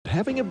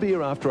Having a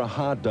beer after a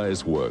hard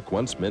day's work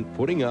once meant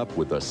putting up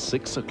with a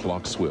 6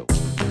 o'clock swill.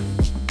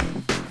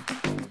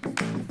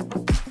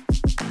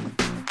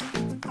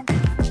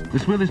 The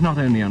swill is not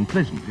only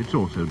unpleasant, it's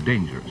also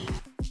dangerous.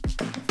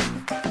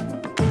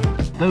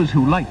 Those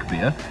who like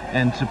beer,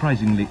 and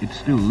surprisingly it's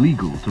still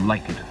legal to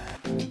like it.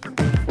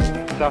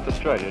 South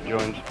Australia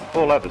joins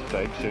all other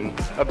states in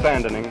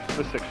abandoning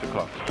the 6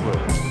 o'clock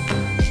swill.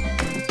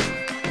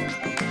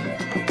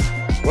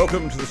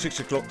 Welcome to the 6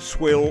 o'clock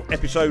swill,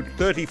 episode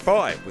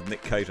 35, with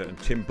Nick Cater and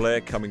Tim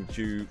Blair, coming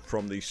to you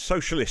from the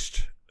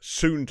socialist,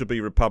 soon-to-be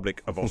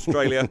Republic of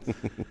Australia,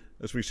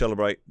 as we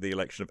celebrate the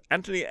election of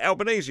Anthony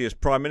Albanese as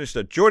Prime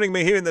Minister. Joining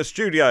me here in the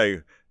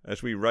studio,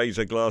 as we raise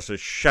a glass of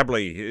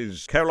Chablis,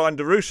 is Caroline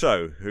De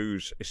Russo,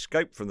 who's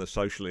escaped from the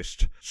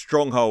socialist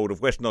stronghold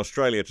of Western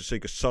Australia to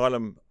seek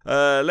asylum.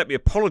 Let me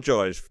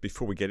apologise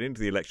before we get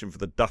into the election for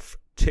the duff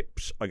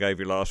tips I gave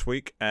you last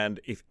week, and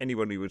if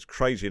anybody was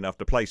crazy enough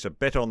to place a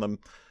bet on them,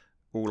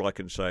 all I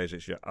can say is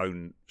it's your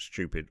own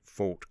stupid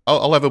fault.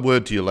 I'll have a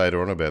word to you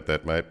later on about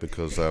that, mate,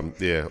 because,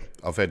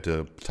 I've had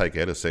to take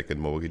out a second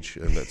mortgage,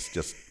 and that's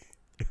just...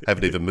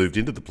 haven't even moved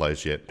into the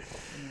place yet.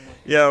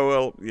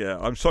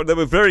 I'm sorry. There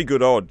were very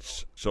good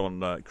odds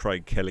on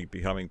Craig Kelly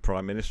becoming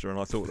Prime Minister, and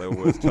I thought they were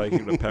worth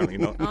taking, but apparently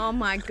not. Oh,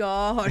 my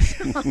God.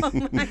 Oh,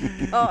 my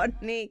God,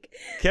 Nick.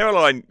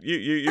 Caroline,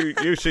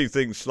 you see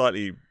things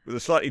with a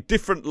slightly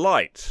different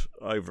light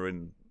over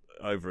in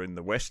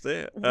the West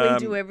there. We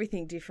do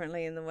everything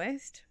differently in the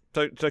West.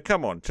 So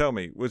come on, tell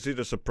me, was it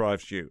a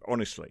surprise to you,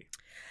 honestly?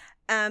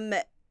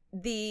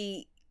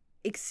 The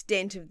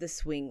extent of the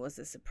swing was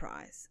a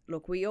surprise.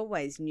 Look, we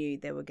always knew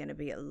there were going to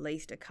be at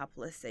least a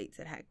couple of seats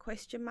that had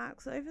question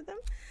marks over them.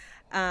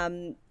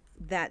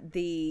 That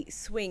the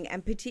swing,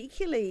 and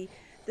particularly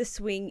the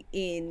swing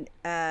in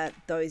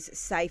those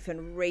safe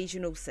and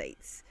regional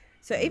seats.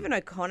 So even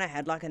O'Connor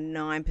had like a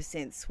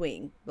 9%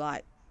 swing,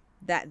 like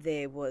that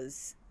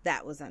was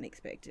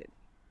unexpected.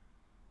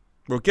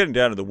 Well, getting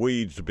down to the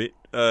weeds a bit,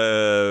 we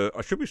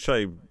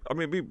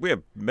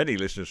have many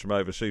listeners from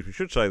overseas. We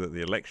should say that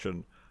the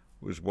election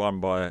was won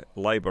by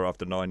Labor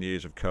after 9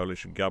 years of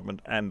coalition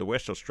government, and the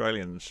West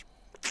Australians,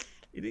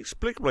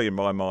 inexplicably in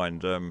my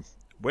mind,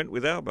 went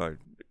with Albo.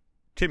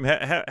 Tim,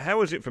 how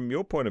was it from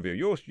your point of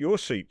view? Your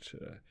seat,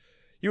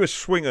 you were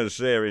swingers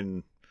there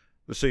in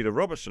the seat of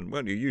Robertson,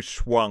 weren't you? You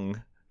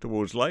swung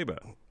towards Labor.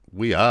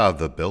 We are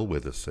the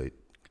bellwether seat.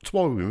 It's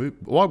why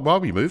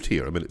we moved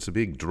here. I mean, it's a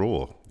big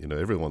draw. You know,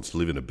 everyone wants to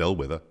live in a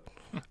bellwether,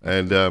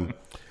 and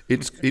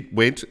it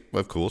went,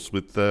 of course,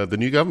 with the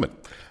new government.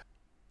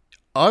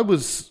 I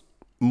was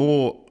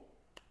more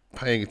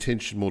paying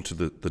attention more to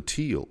the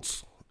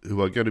Teals,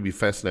 who are going to be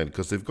fascinating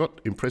because they've got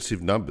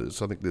impressive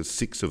numbers. I think there's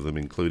 6 of them,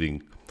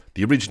 including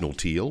the original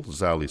Teal,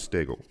 Zali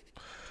Steggall.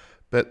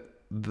 But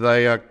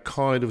they are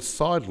kind of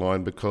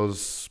sidelined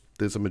because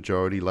there's a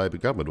majority Labor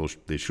government, or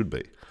there should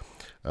be.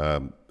 I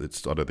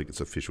don't think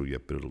it's official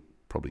yet, but it'll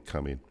probably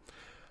come in.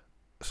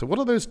 So what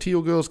are those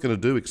Teal girls going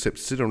to do except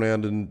sit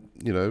around and,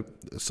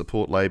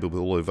 support Labor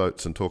with all their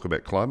votes and talk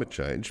about climate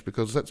change?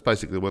 Because that's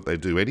basically what they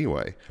do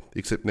anyway,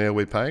 except now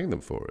we're paying them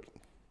for it.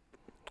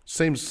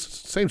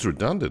 Seems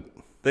redundant.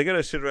 They're going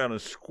to sit around and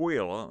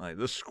squeal, aren't they?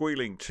 The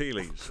squealing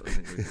Tealies, I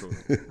think we call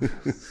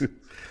them.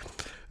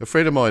 A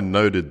friend of mine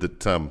noted that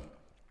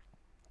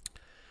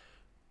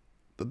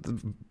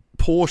the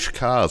Porsche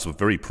cars were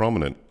very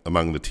prominent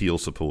among the Teal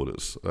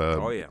supporters.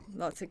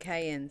 Lots of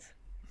Cayennes.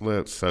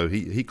 Well, so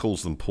he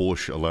calls them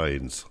Porsche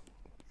Alaines.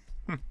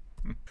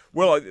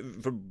 Well,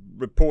 from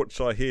reports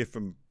I hear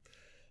from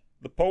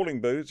the polling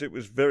booths, it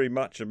was very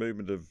much a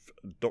movement of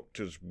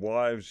doctors'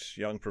 wives,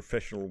 young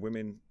professional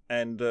women,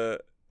 and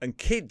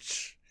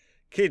kids.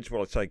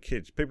 Well, I say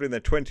kids. People in their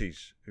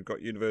 20s who've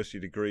got university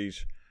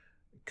degrees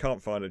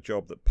can't find a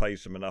job that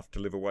pays them enough to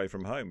live away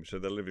from home, so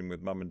they're living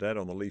with mum and dad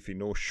on the leafy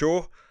North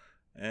Shore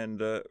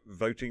and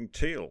voting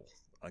Teal.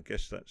 I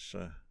guess that's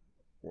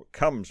what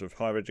comes of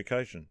higher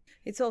education.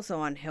 It's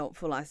also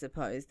unhelpful, I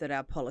suppose, that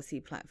our policy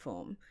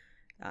platform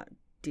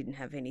didn't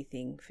have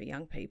anything for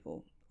young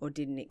people or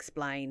didn't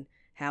explain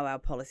how our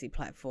policy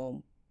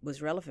platform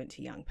was relevant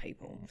to young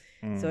people.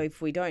 So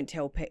if we don't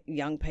tell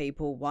young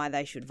people why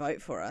they should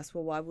vote for us,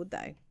 well, why would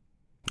they?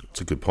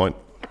 That's a good point.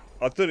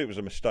 I thought it was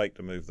a mistake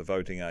to move the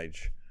voting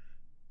age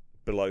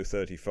below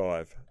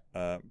 35.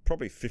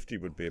 Probably 50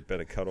 would be a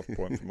better cut-off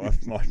point for my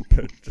mind.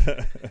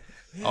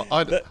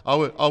 But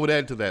I would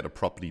add to that a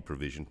property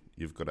provision.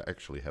 You've got to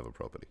actually have a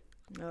property.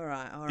 All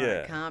right.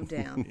 Yeah. Calm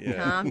down. Yeah.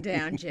 Calm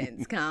down,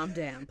 gents. Calm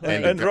down,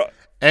 please.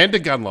 And a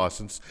gun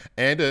licence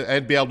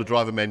and be able to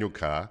drive a manual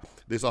car.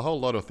 There's a whole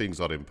lot of things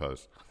I'd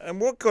impose.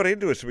 And what got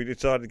into us? We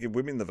decided to give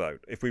women the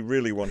vote. If we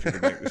really wanted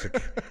to make this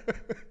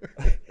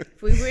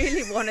if we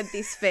really wanted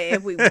this fair,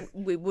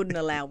 we wouldn't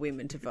allow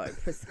women to vote,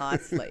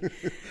 precisely.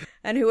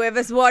 And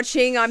whoever's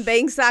watching, I'm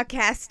being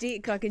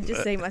sarcastic. I can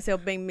just see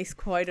myself being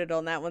misquoted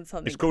on that one.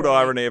 It's called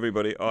irony,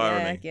 everybody.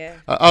 Irony. Yeah.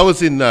 I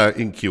was in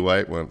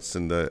Kuwait once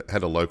and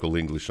had a local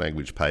English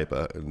language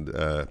paper, and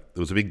there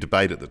was a big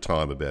debate at the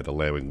time about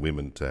allowing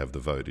women to have the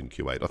vote in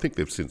Kuwait. I think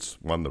they've since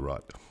won the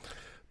right.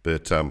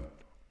 But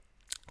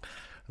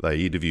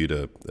They interviewed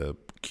a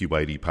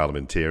Kuwaiti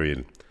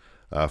parliamentarian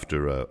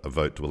after a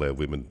vote to allow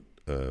women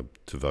to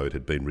vote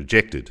had been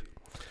rejected.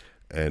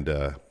 And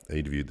he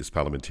interviewed this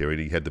parliamentarian.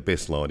 He had the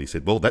best line. He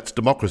said, "Well, that's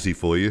democracy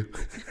for you."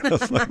 I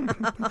was like,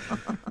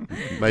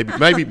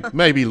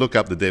 maybe look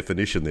up the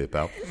definition there,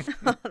 pal.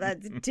 Oh,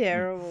 that's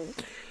terrible.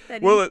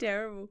 That is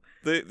terrible.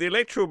 The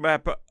electoral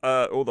map,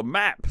 or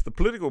the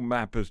political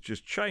map has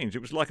just changed.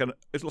 It was like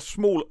it's a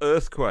small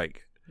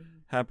earthquake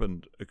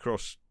happened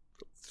across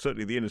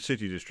certainly the inner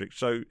city district.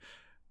 So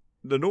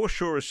the North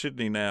Shore of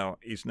Sydney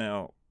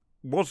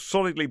was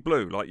solidly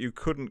blue. Like you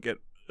couldn't get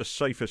a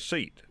safer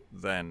seat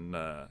than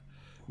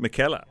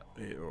Mackellar,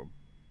 or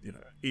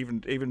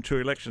even 2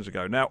 elections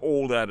ago. Now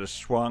all that has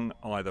swung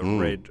either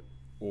red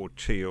or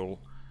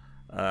teal,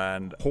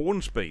 and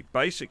Hornsby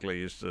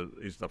basically is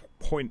the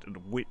point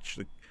at which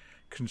the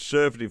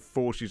Conservative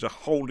forces are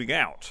holding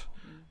out.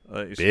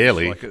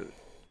 Barely.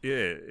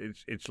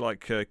 It's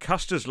like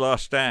Custer's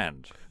last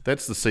stand.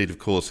 That's the seat, of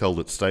course, held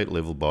at state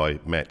level by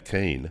Matt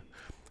Keane,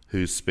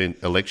 who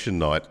spent election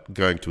night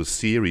going to a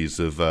series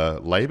of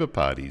Labor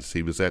parties.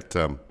 He was at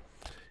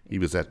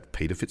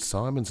Peter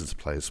Fitzsimons'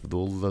 place with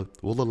all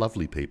the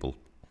lovely people,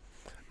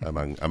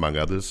 among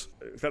others.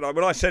 In fact,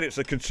 when I said it's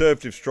a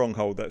Conservative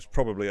stronghold, that's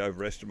probably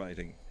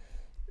overestimating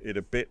it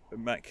a bit.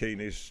 Matt Keane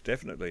is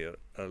definitely a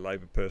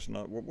Labor person.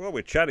 While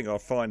we're chatting, I'll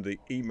find the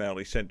email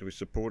he sent to his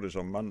supporters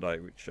on Monday,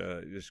 which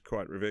is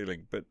quite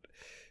revealing. But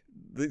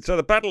so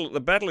the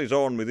battle is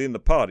on within the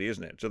party,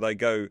 isn't it? Do they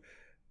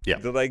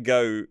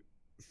go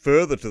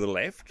further to the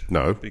left?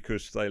 No,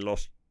 because they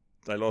lost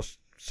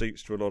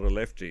seats to a lot of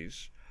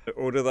lefties,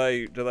 or do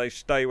they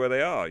stay where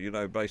they are?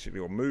 Basically,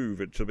 or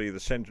move it to be the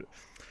centre,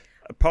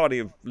 a party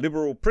of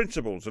liberal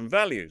principles and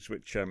values,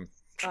 which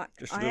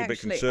just a little bit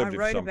conservative.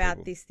 I wrote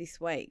about people.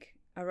 this week.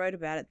 I wrote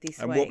about it this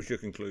week. And what was your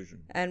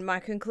conclusion? And my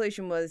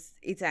conclusion was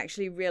it's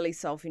actually really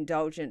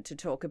self-indulgent to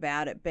talk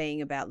about it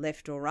being about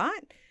left or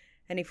right.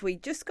 And if we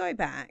just go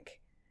back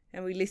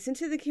and we listen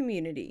to the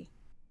community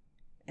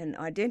and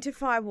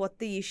identify what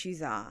the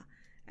issues are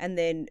and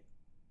then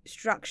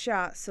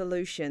structure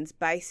solutions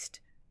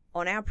based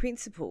on our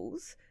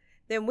principles,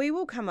 then we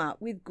will come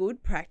up with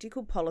good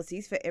practical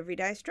policies for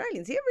everyday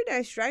Australians. The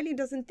everyday Australian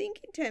doesn't think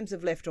in terms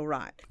of left or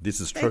right.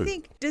 This is true. They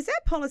think, does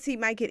that policy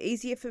make it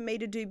easier for me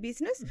to do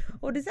business?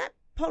 Or does that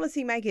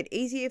policy make it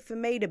easier for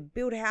me to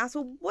build a house?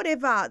 Or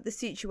whatever the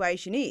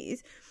situation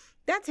is,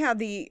 that's how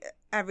the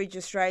average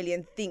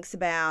Australian thinks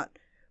about,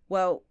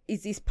 well,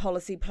 is this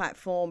policy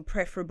platform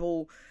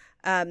preferable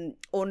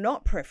or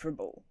not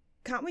preferable?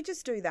 Can't we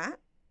just do that?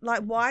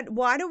 Like,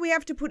 why do we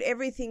have to put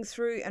everything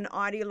through an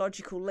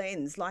ideological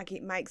lens like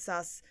it makes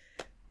us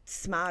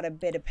smarter,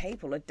 better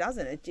people? It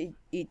doesn't.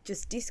 It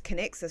just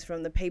disconnects us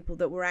from the people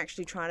that we're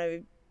actually trying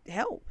to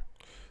help.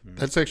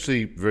 That's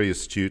actually very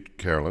astute,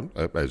 Carolyn,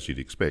 as you'd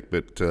expect,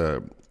 but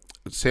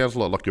it sounds a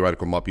lot like your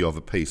article might be of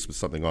a piece with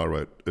something I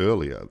wrote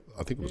earlier,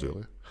 I think it was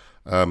earlier,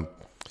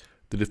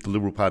 that if the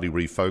Liberal Party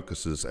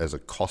refocuses as a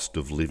cost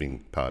of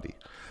living party,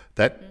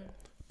 that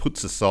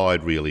puts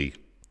aside really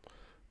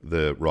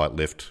the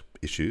right-left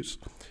issues.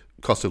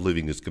 Cost of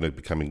living is going to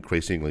become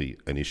increasingly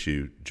an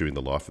issue during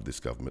the life of this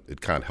government. It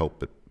can't help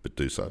but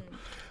do so.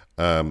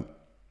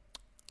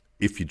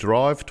 If you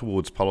drive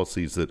towards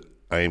policies that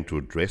aim to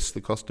address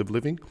the cost of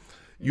living,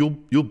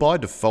 you'll by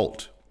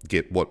default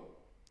get what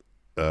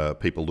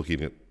people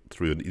looking at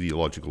through an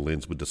ideological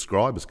lens would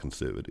describe as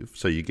conservative.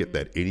 So you get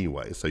that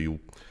anyway. So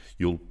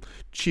you'll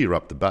cheer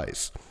up the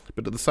base,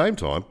 but at the same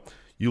time,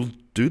 you'll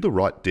do the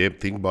right damn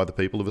thing by the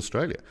people of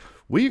Australia.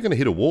 We are going to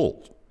hit a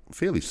wall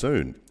fairly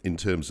soon in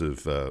terms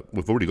of,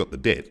 we've already got the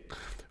debt,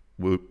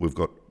 we've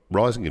got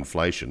rising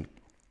inflation.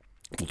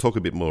 We'll talk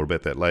a bit more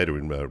about that later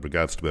in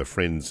regards to our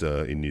friends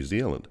in New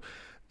Zealand.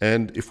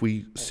 And if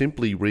we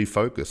simply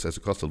refocus as a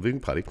cost of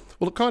living party,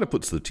 well, it kind of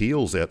puts the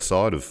Teals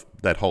outside of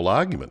that whole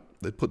argument.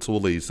 It puts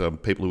all these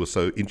people who are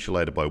so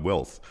insulated by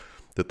wealth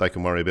that they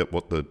can worry about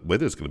what the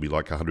weather's going to be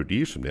like 100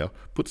 years from now,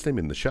 puts them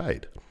in the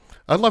shade.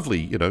 A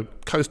lovely,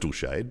 coastal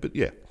shade, but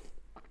yeah.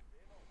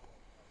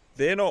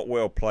 They're not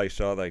well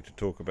placed, are they, to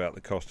talk about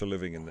the cost of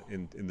living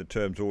in the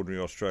terms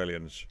ordinary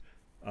Australians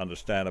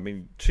understand? I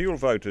mean, Teal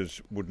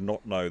voters would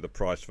not know the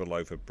price of a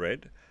loaf of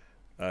bread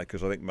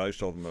because I think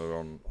most of them are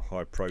on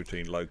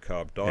high-protein,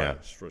 low-carb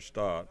diets for a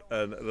start.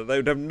 And they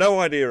would have no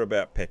idea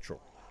about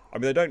petrol. I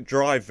mean, they don't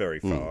drive very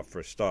far for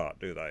a start,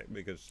 do they?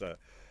 Because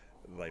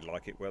they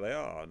like it where they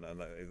are.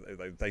 And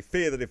they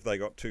fear that if they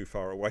got too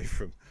far away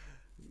from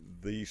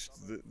the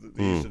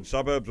eastern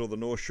suburbs or the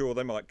North Shore,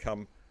 they might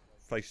come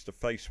face to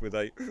face with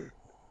a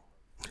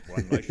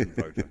One Nation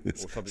voter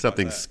or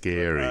something like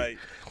scary.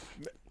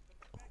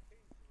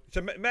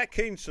 So Matt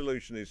Keane's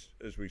solution is,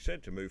 as we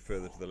said, to move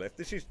further to the left.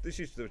 This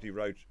is what he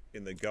wrote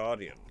in The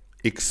Guardian.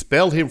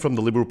 Expel him from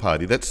the Liberal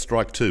Party. That's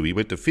strike two. He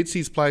went to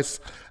Fitzy's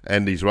place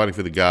and he's writing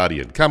for The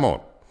Guardian. Come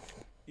on.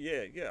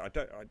 Yeah. I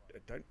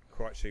don't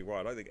quite see why.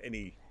 I don't think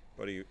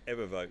anybody who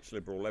ever votes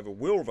Liberal, ever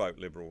will vote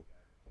Liberal,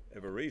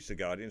 ever reads The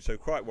Guardian. So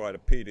quite why it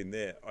appeared in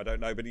there, I don't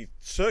know. But he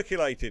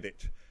circulated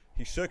it.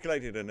 He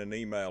circulated in an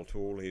email to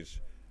all his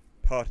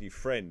party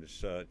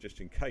friends,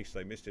 just in case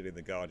they missed it in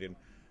The Guardian,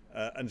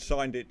 and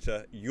signed it,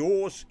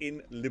 Yours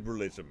in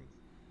Liberalism,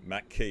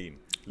 Matt Keane.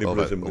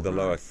 Liberalism with a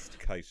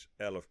lowercase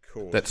L, of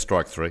course. That's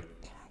strike three.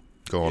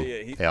 Go on,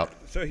 out.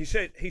 So he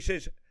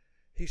says,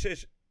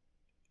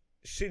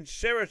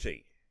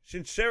 sincerity.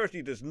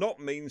 Sincerity does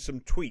not mean some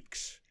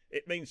tweaks.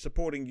 It means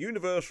supporting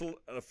universal,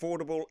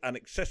 affordable and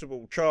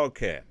accessible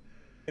childcare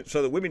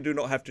so that women do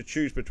not have to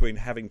choose between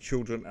having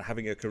children and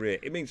having a career.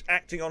 It means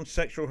acting on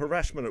sexual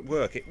harassment at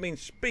work. It means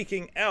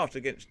speaking out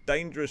against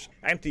dangerous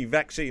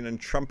anti-vaccine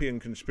and Trumpian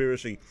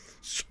conspiracy.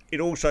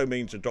 It also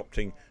means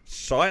adopting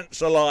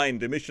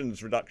science-aligned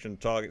emissions reduction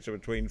targets of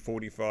between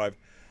 45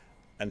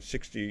 and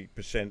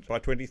 60% by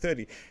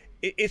 2030.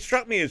 It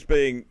struck me as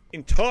being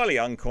entirely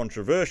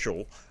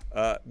uncontroversial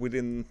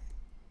within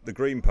the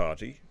Green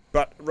Party,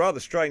 but rather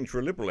strange for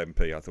a Liberal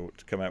MP, I thought,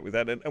 to come out with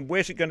that. And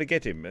where's it going to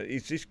get him?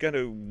 Is this going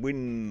to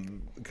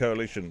win the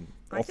coalition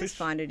office? I just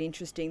find it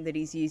interesting that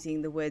he's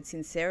using the word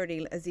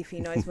sincerity as if he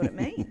knows what it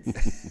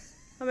means.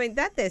 I mean,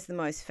 there's the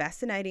most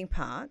fascinating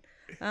part.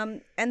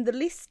 And the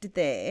list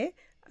there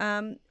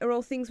are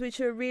all things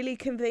which are really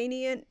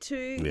convenient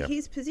to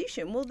his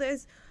position. Well,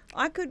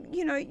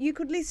 you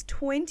could list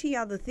 20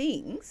 other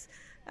things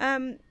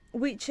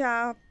which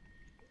are,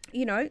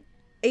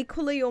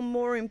 equally or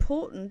more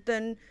important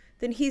than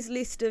his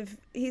list of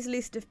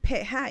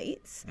pet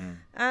hates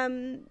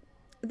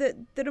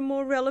that are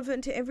more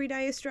relevant to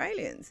everyday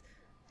Australians.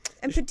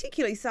 And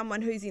particularly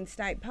someone who's in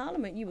state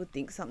parliament, you would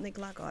think something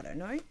like, I don't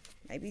know,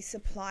 maybe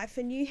supply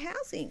for new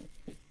housing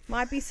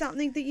might be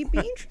something that you'd be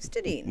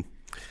interested in.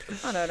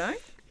 I don't know.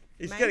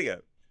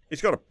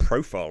 He's got a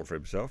profile for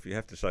himself, you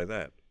have to say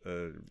that.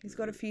 He's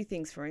got a few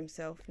things for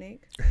himself,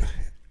 Nick.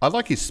 I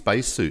like his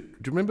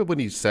spacesuit. Do you remember when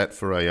he sat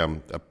for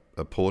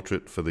a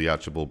portrait for the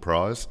Archibald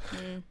Prize,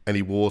 and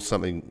he wore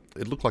something?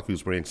 It looked like he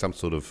was wearing some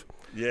sort of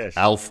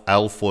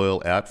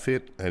alfoil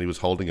outfit, and he was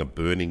holding a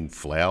burning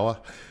flower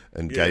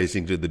and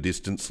gazing to the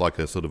distance like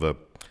a sort of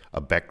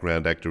a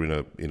background actor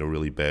in a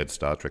really bad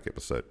Star Trek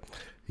episode.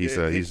 He's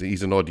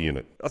an odd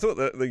unit. I thought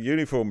the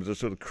uniform was a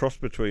sort of cross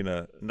between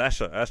a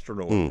NASA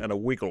astronaut and a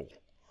Wiggle.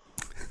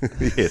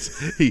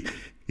 Yes,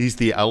 he's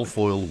the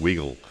alfoil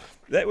Wiggle.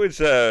 That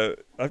was, I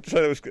have to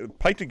say, that was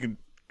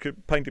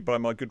painted by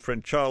my good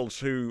friend Charles,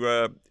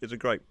 who is a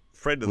great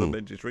friend of the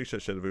Menzies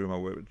Research Centre, with whom I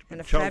work with.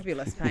 And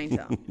fabulous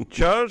painter.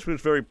 Charles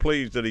was very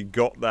pleased that he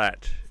got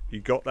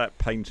that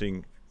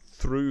painting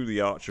through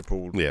the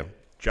Archibald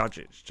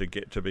judges to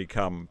get to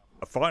become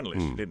a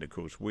finalist. He didn't, of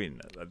course, win.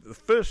 The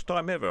first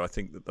time ever, I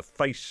think, that the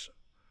face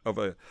of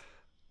a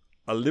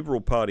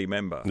Liberal Party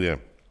member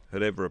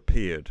had ever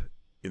appeared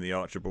in the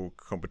Archibald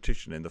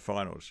competition in the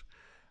finals.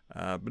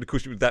 But of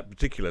course, it was that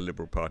particular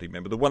Liberal Party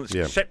member, the one that's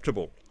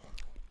acceptable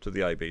to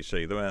the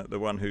ABC, the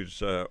one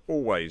who's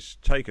always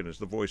taken as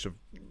the voice of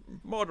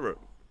moderate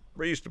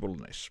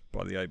reasonableness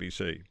by the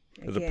ABC,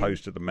 as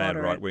opposed to the mad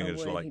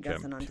right-wingers like...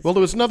 Well,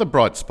 there was another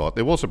bright spot.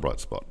 There was a bright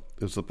spot.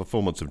 It was the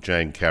performance of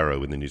Jane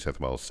Caro in the New South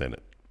Wales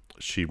Senate.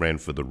 She ran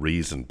for the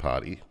Reason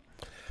Party.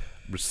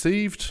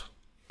 Received,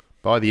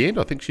 by the end,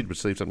 I think she'd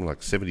received something like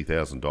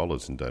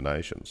 $70,000 in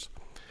donations.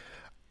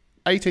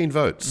 18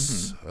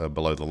 votes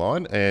below the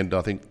line, and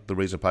I think the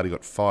Reason Party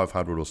got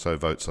 500 or so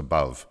votes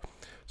above.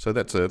 So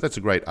that's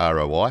a great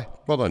ROI.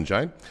 Well done,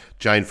 Jane.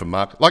 Jane from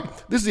Mark.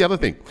 This is the other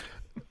thing.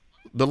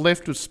 The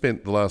left has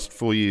spent the last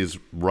 4 years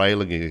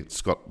railing at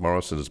Scott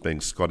Morrison as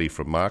being Scotty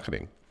from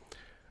marketing.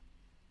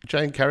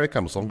 Jane Caro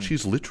comes along.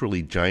 She's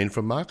literally Jane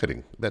from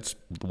marketing. That's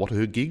what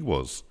her gig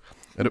was.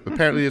 And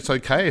apparently it's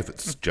okay if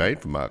it's Jane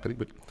from marketing,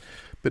 but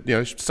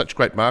such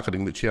great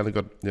marketing that she only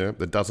got,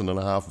 a dozen and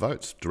a half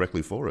votes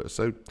directly for her.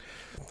 So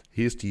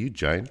here's to you,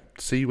 Jane.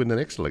 See you in the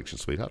next election,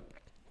 sweetheart.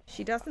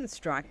 She doesn't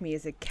strike me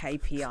as a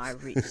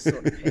KPI-rich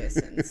sort of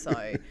person.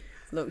 So,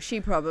 look, she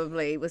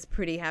probably was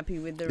pretty happy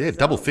with the result. Yeah,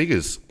 double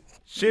figures.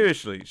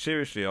 Seriously,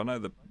 I know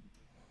the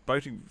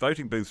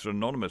voting booths are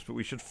anonymous, but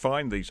we should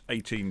find these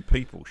 18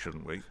 people,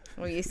 shouldn't we?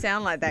 Well, you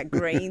sound like that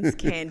Greens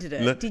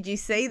candidate. Did you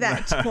see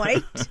that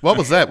tweet? What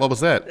was that?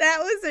 That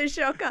was a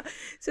shocker.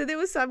 So there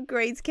was some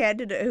Greens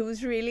candidate who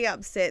was really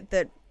upset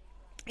that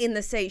in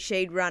the seat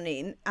she'd run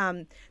in,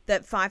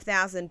 that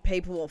 5,000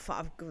 people, or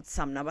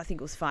some number, I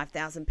think it was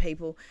 5,000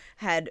 people,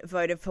 had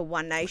voted for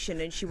One Nation,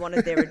 and she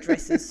wanted their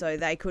addresses so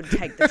they could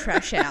take the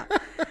trash out.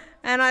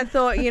 And I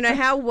thought,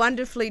 how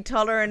wonderfully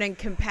tolerant and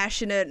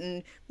compassionate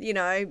and,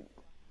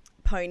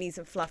 ponies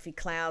and fluffy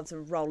clouds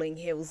and rolling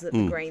hills that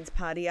the Greens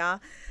Party are.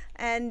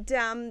 And,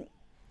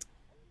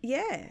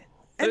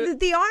 And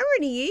the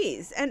irony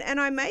is, and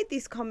I made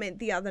this comment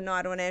the other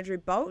night on Andrew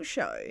Bolt's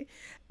show,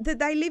 that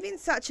they live in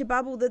such a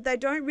bubble that they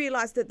don't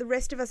realise that the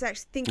rest of us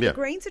actually think the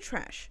Greens are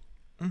trash.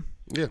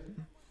 Yeah.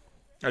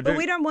 But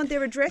we don't want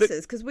their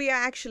addresses because we are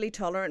actually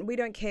tolerant. We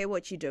don't care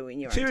what you do in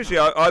your seriously,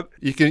 own time.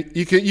 You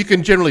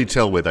can generally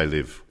tell where they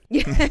live.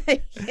 Yeah.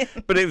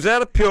 But it was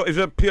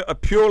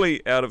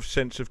purely out of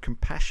sense of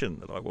compassion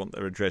that I want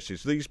their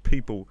addresses. These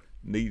people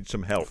need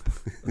some help.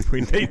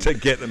 We need to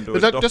get them to a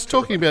doctor. Just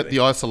talking about the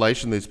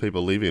isolation these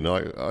people live in,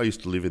 I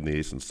used to live in the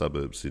eastern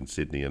suburbs in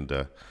Sydney,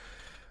 and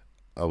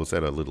I was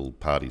at a little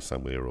party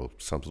somewhere or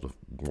some sort of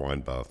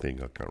wine bar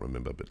thing, I can't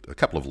remember, but a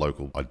couple of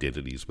local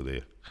identities were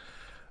there.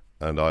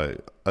 And I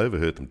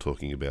overheard them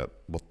talking about,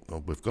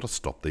 we've got to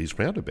stop these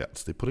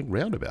roundabouts. They're putting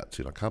roundabouts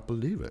in. I can't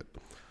believe it.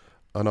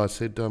 And I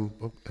said,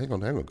 well, hang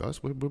on,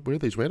 guys. Where are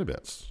these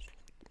roundabouts?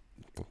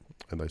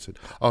 And they said,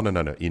 oh,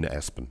 no, in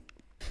Aspen.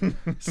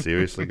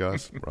 Seriously,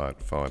 guys? Right,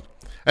 fine.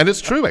 And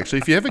it's true, actually.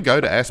 If you ever go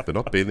to Aspen,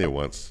 I've been there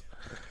once.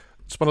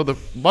 It's one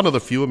of the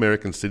few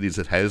American cities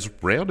that has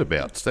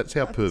roundabouts. That's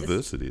how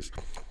perverse it is.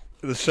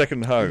 The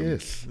second home.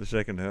 Yes. The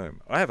second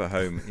home. I have a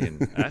home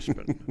in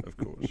Aspen, of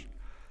course.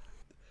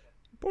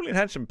 Pauline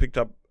Hanson picked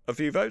up a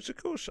few votes, of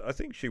course. I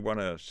think she won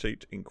a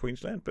seat in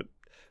Queensland, but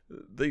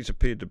these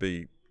appeared to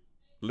be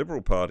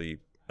Liberal Party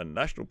and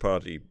National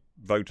Party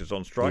voters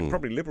on strike,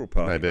 probably Liberal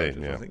Party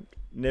voters, I think.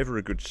 Never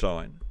a good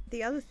sign.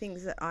 The other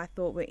things that I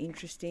thought were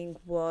interesting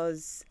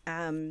was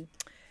in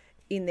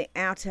the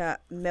outer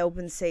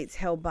Melbourne seats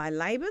held by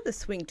Labor, the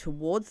swing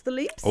towards the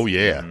Libs. Oh,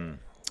 yeah.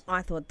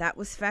 I thought that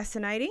was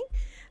fascinating.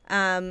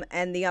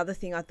 And the other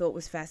thing I thought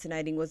was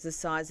fascinating was the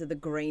size of the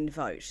Green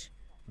vote.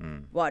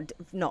 Well,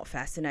 not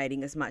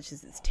fascinating as much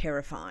as it's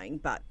terrifying,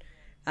 but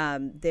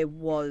there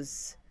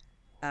was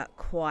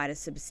quite a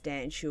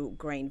substantial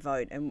Green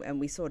vote, and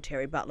we saw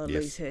Terry Butler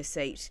lose her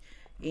seat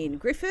in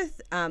Griffith.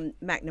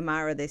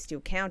 McNamara, they're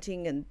still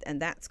counting, and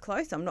that's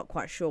close. I'm not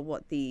quite sure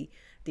what the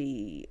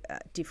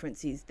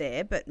difference is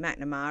there, but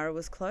McNamara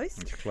was close.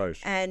 It's close.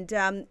 And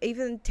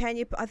even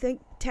Tanya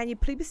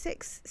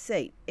Plibersek's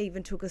seat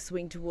even took a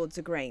swing towards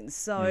the Greens.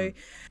 So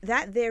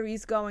that there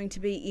is going to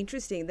be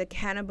interesting. The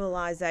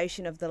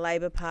cannibalisation of the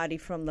Labor Party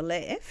from the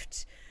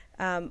left,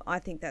 I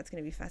think that's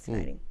going to be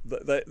fascinating.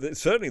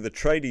 Certainly the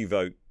tradie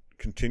vote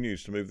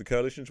continues to move the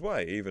coalition's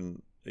way,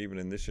 even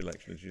in this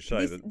election, as you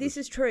say. This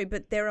is true,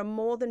 but there are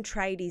more than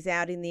tradies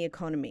out in the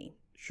economy.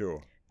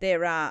 Sure.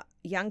 There are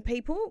young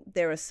people,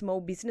 there are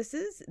small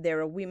businesses, there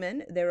are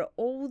women, there are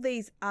all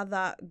these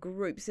other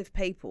groups of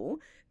people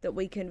that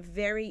we can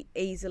very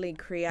easily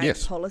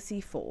create policy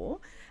for.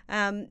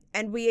 And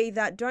we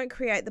either don't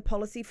create the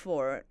policy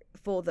for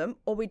them,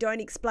 or we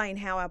don't explain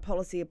how our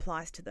policy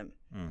applies to them.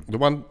 The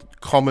one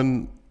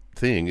common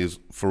thing is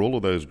for all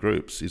of those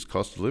groups is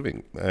cost of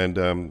living, and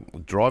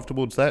drive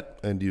towards that,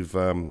 and you've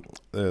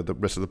the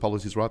rest of the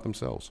policies write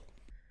themselves.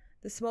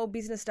 The small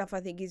business stuff, I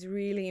think, is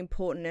really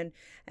important,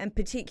 and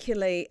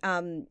particularly,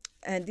 and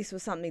this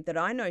was something that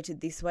I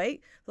noted this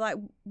week, like,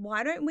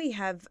 why don't we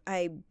have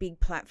a big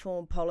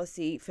platform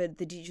policy for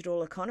the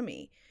digital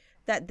economy?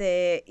 That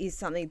there is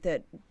something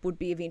that would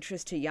be of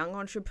interest to young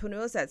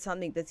entrepreneurs. That's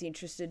something that's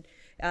interested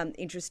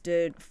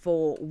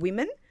for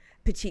women,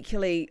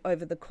 particularly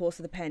over the course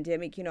of the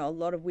pandemic. You know, a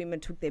lot of women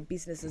took their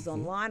businesses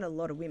online. A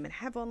lot of women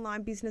have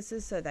online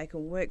businesses so they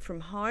can work from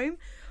home.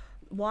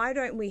 Why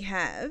don't we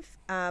have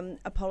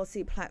a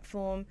policy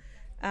platform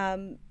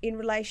in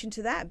relation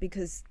to that?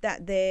 Because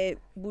that there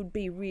would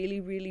be really,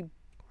 really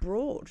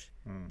broad.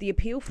 The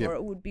appeal for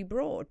it would be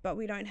broad, but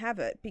we don't have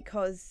it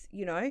because,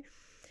 you know,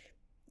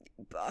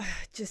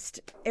 just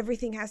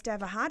everything has to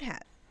have a hard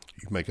hat.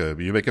 You make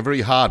a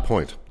very hard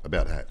point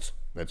about hats.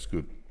 That's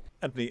good.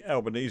 Anthony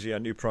Albanese, our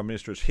new Prime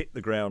Minister, has hit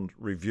the ground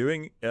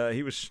reviewing.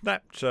 He was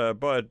snapped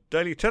by a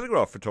Daily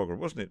Telegraph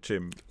photographer, wasn't it,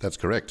 Tim? That's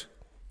correct.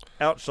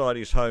 Outside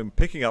his home,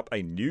 picking up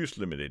a News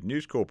Limited,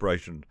 News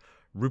Corporation,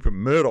 Rupert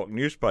Murdoch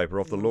newspaper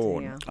off the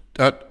lawn.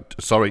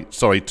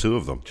 Sorry, two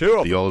of them.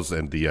 The Oz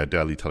and the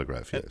Daily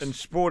Telegraph, yes. And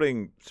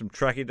sporting some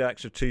Tracky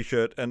Dacks, a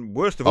T-shirt, and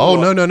worst of all...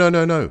 Oh, no, not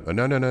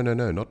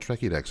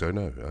Tracky Dacks, oh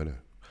no.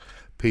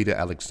 Peter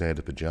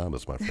Alexander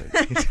pajamas, my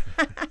friend.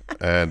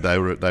 And they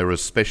were a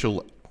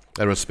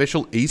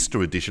special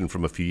Easter edition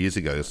from a few years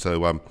ago,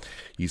 so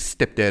he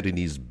stepped out in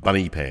his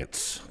bunny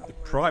pants. The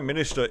Prime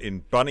Minister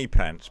in bunny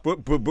pants,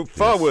 but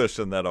far worse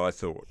than that, I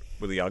thought,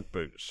 with the Ugg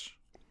boots.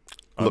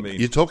 Look,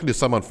 you're talking to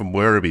someone from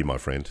Werribee, my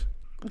friend.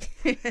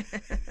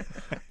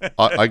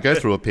 I go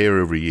through a pair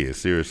every year,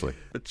 seriously.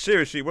 But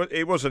seriously,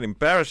 it was an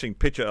embarrassing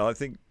picture. I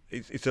think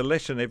it's a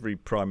lesson every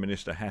Prime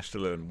Minister has to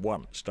learn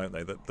once, don't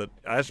they? That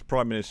as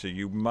Prime Minister,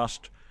 you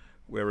must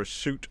wear a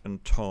suit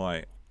and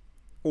tie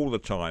all the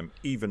time,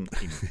 even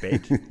in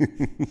bed.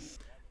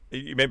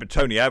 You remember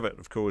Tony Abbott,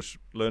 of course,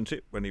 learnt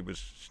it when he was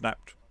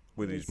snapped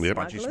with his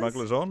budgie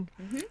smugglers on.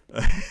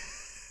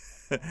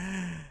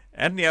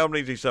 Anthony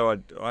Albanese, so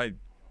I,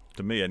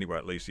 to me anyway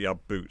at least, the Ugg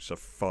boots are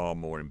far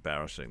more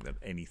embarrassing than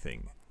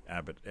anything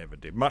Abbott ever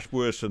did. Much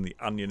worse than the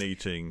onion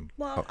eating.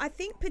 Well, I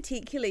think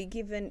particularly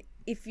given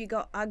if you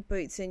got Ugg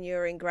boots and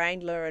you're in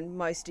Grayndler and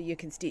most of your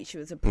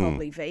constituents are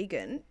probably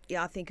vegan,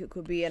 I think it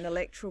could be an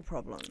electoral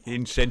problem.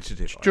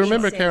 Insensitive. Do you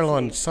remember,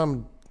 Caroline,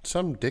 some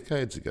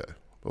decades ago?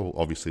 Well,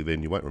 obviously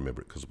then you won't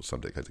remember it because it was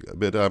some decades ago.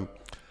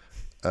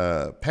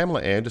 But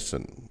Pamela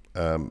Anderson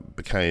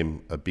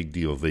became a big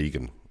deal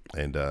vegan,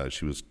 and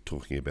she was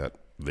talking about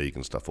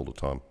vegan stuff all the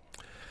time.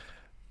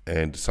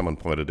 And someone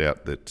pointed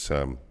out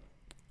that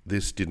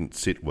this didn't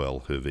sit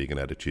well, her vegan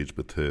attitudes,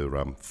 with her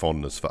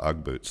fondness for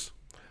Ugg boots.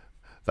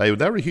 They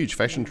were a huge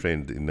fashion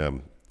trend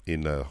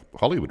in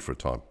Hollywood for a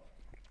time.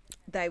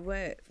 They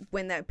were,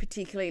 when they were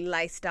particularly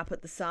laced up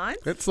at the sides.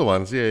 That's the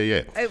ones,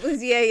 yeah. It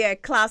was,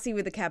 classy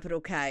with a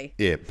capital K.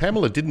 Yeah,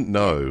 Pamela didn't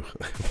know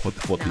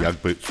what the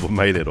Ugg boots were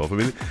made out of. I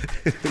mean,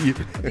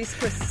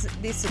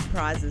 This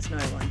surprises no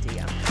one,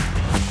 dear.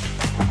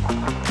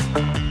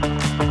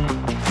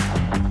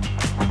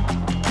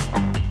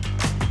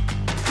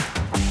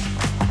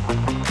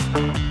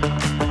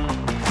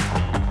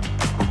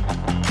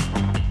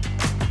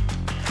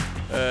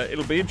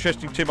 It'll be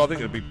interesting, Tim. I think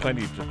there'll be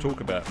plenty to talk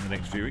about in the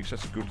next few weeks.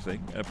 That's a good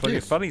thing. Plenty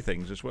of funny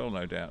things as well,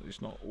 no doubt.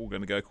 It's not all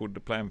going to go according to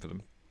plan for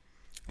them.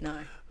 No.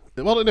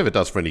 well, it never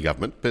does for any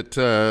government, but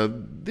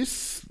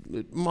this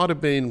might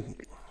have been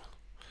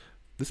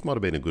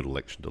a good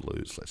election to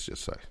lose, let's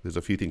just say. There's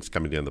a few things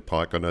coming down the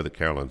pike. I know that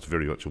Caroline's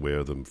very much aware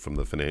of them from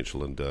the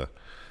financial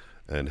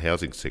and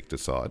housing sector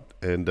side,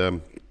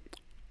 and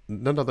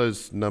none of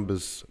those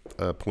numbers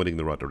are pointing in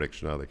the right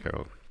direction, are they,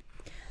 Caroline?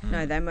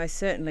 No, they're most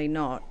certainly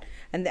not.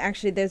 And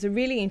actually, there's a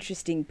really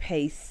interesting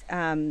piece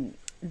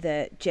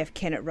that Jeff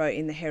Kennett wrote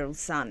in the Herald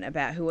Sun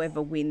about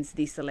whoever wins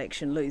this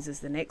election loses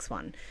the next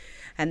one.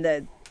 And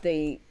the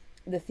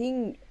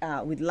thing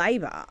with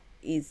Labor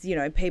is,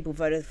 people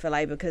voted for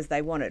Labor because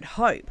they wanted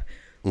hope.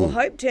 Well,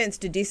 hope turns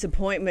to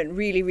disappointment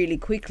really, really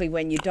quickly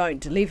when you don't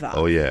deliver.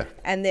 Oh, yeah.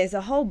 And there's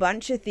a whole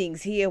bunch of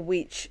things here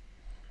which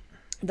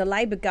the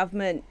Labor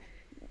government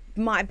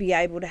might be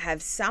able to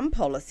have some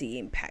policy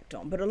impact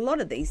on, but a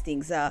lot of these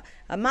things are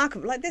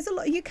market. Like there's a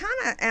lot, you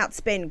can't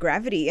outspend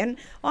gravity. And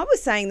I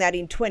was saying that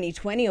in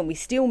 2020, and we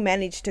still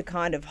managed to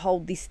kind of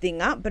hold this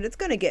thing up, but it's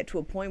going to get to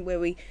a point where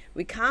we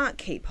can't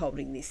keep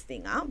holding this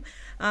thing up.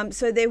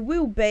 So there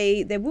will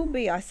be,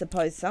 I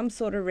suppose, some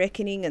sort of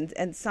reckoning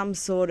and some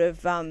sort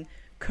of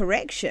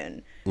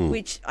correction,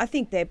 which I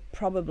think there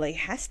probably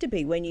has to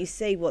be when you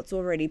see what's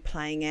already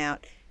playing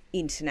out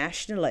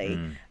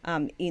internationally,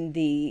 in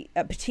the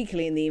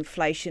particularly in the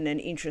inflation and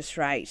interest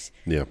rate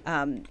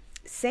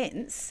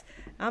sense.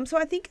 So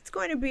I think it's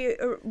going to be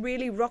a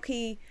really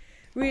rocky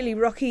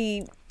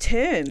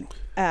term,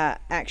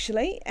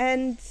 actually.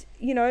 And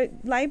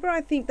Labor,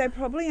 I think they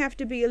probably have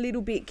to be a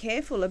little bit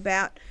careful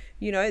about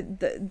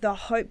the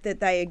hope that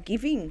they are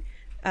giving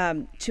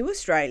to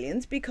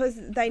Australians, because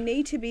they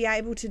need to be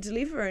able to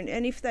deliver,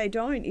 and if they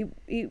don't,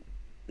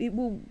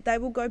 they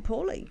will go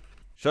poorly.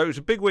 So it was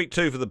a big week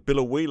too for the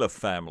Biloela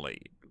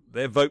family.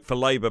 Their vote for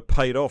Labor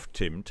paid off,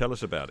 Tim. Tell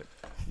us about it.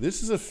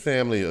 This is a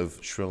family of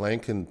Sri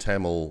Lankan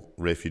Tamil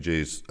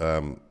refugees.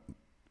 The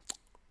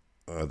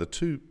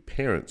two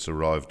parents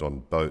arrived on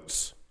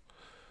boats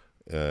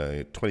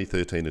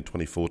 2013 and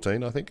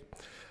 2014, I think,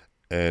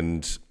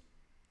 and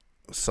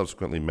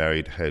subsequently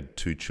married, had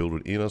two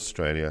children in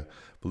Australia,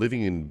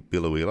 living in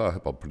Biloela, I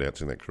hope I'm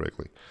pronouncing that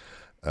correctly,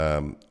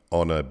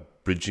 on a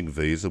bridging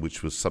visa,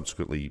 which was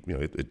subsequently,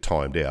 it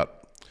timed out.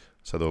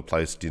 So they were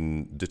placed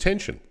in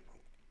detention.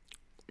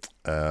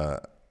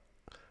 And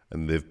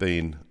they've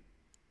been,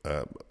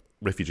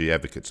 refugee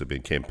advocates have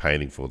been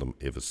campaigning for them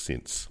ever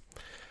since.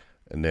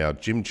 And now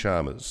Jim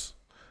Chalmers,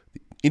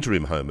 the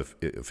interim Home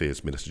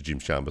Affairs Minister Jim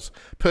Chalmers,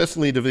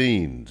 personally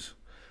intervened,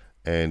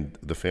 and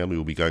the family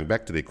will be going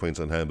back to their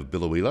Queensland home of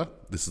Biloela.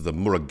 This is the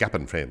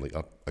Murugappan family.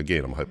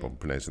 Again, I hope I'm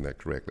pronouncing that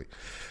correctly.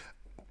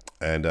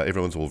 And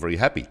everyone's all very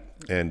happy.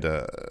 And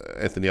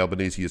Anthony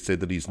Albanese has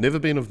said that he's never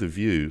been of the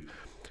view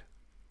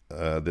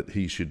that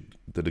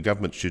the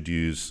government should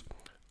use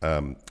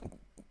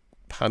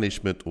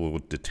punishment or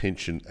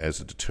detention as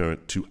a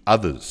deterrent to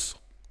others.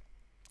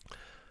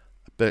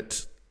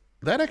 But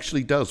that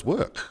actually does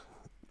work.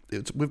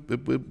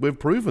 We've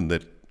proven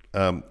that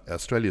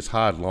Australia's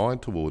hard line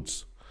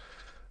towards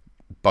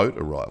boat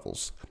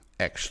arrivals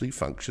actually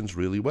functions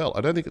really well. I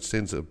don't think it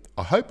sends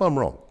I hope I'm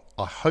wrong,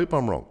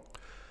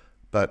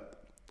 but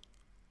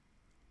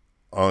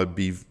I'd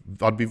be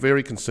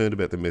very concerned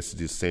about the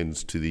message it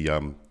sends to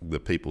the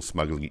people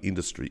smuggling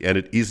industry, and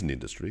it is an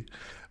industry,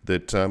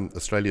 that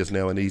Australia is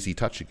now an easy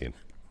touch again.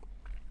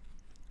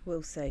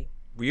 We'll see.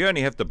 We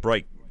only have to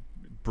break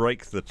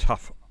the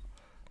tough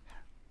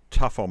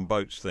on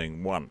boats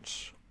thing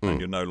once, and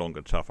you're no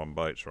longer tough on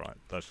boats, right?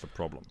 That's the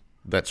problem.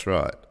 That's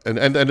right,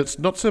 and it's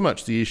not so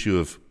much the issue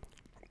of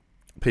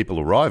people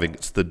arriving;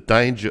 it's the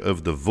danger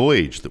of the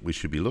voyage that we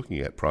should be looking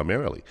at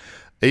primarily.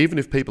 Even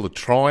if people are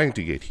trying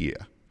to get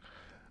here,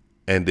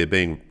 and they're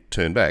being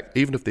turned back,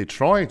 even if they're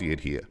trying to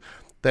get here,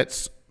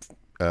 that's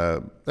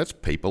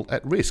people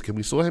at risk. And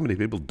we saw how many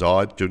people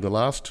died during the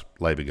last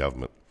Labor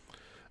government.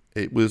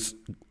 It was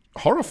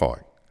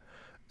horrifying.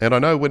 And I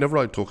know whenever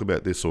I talk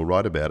about this or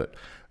write about it,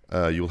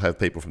 you'll have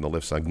people from the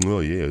left saying, "Oh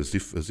yeah, as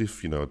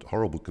if a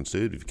horrible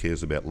conservative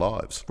cares about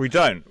lives." We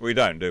don't,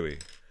 do we?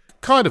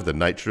 Kind of the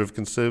nature of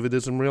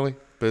conservatism, really.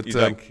 But you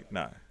don't,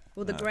 no.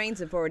 Well, the Greens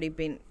have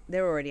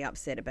they're already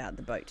upset about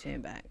the boat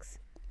turnbacks.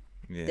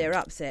 Yeah. They're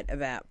upset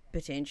about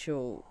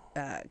potential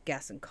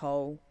gas and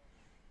coal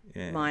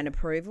mine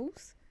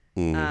approvals.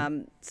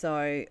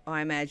 So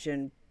I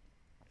imagine,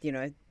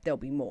 there'll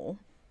be more.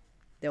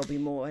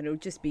 And it'll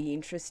just be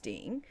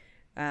interesting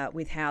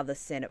with how the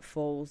Senate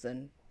falls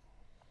and,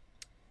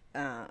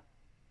 how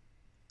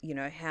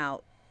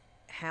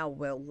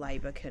well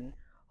Labor can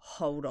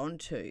hold on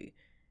to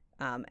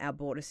our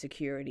border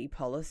security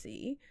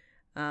policy,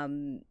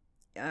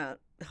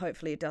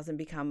 hopefully it doesn't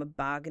become a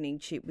bargaining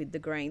chip with the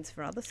Greens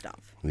for other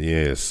stuff.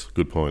 Yes,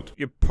 good point.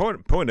 Your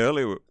point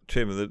earlier,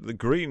 Tim, that the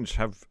Greens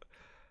have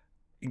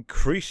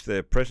increased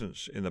their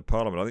presence in the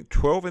Parliament. I think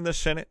 12 in the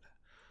Senate.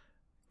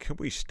 Can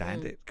we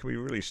stand it? Can we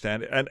really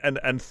stand it?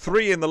 And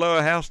 3 in the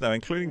lower house now,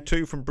 including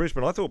 2 from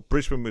Brisbane. I thought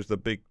Brisbane was the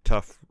big,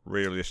 tough,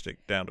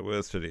 realistic,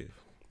 down-to-earth city.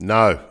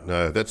 No,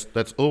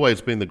 that's always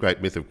been the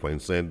great myth of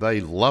Queensland. They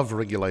love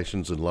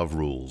regulations and love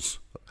rules.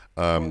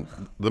 The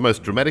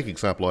most dramatic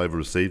example I ever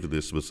received of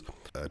this was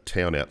a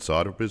town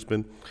outside of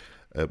Brisbane.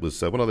 It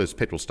was one of those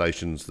petrol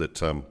stations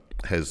that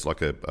has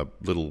like a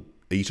little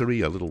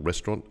eatery, a little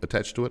restaurant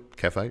attached to it,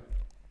 cafe.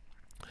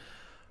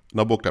 And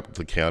I walked up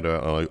to the counter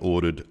and I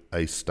ordered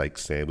a steak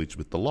sandwich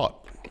with the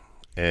lot.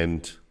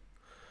 And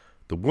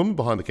the woman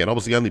behind the counter, I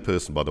was the only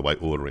person, by the way,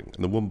 ordering,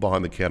 and the woman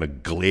behind the counter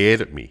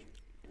glared at me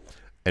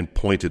and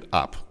pointed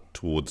up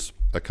towards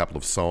a couple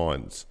of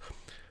signs.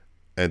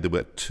 And there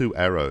were 2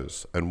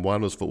 arrows, and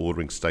one was for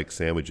ordering steak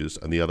sandwiches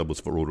and the other was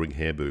for ordering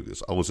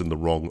hamburgers. I was in the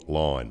wrong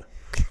line.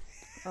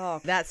 Oh,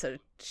 that's a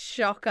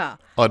shocker.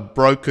 I'd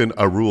broken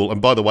a rule.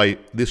 And by the way,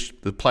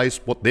 the place,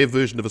 what their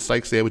version of a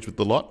steak sandwich with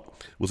the lot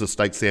was a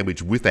steak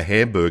sandwich with a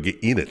hamburger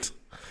in it.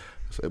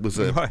 So it was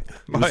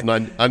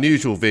an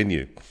unusual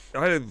venue.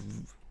 I had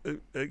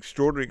an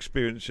extraordinary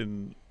experience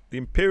in the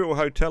Imperial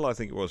Hotel, I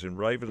think it was, in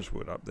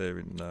Ravenswood, up there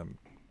in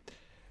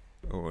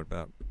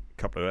about a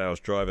couple of hours'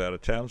 drive out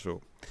of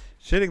Townsville.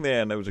 Sitting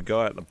there, and there was a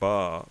guy at the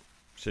bar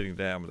sitting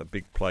down with a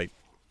big plate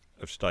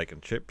of steak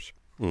and chips.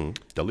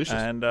 Delicious.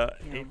 And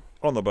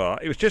on the bar,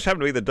 it was just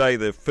happened to be the day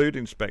the food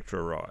inspector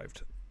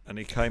arrived, and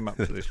he came up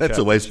to this That's chap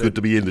always and said, good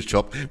to be in the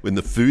shop when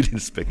the food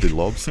inspector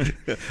lobs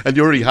and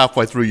you're already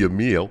halfway through your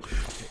meal.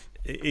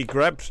 He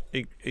comes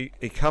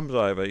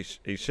over,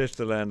 he says to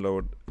the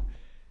landlord,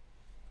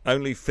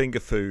 only finger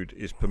food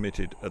is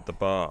permitted at the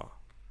bar.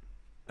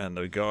 And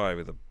the guy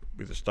with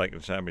the steak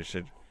and sandwich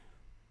said,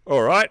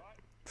 all right,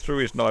 threw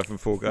his knife and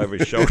fork over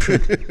his shoulder,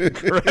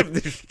 grabbed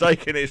this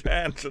steak in his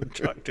hands and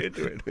chucked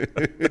into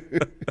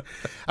it.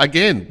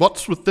 Again,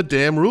 what's with the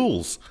damn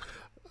rules?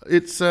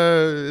 It's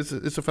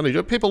a funny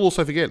joke. People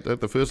also forget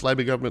that the first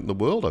Labor government in the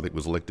world, I think,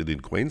 was elected in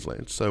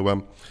Queensland.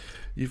 So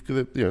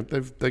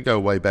they go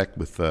way back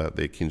with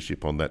their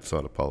kinship on that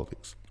side of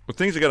politics. Well,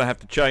 things are going to have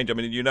to change. I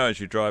mean, as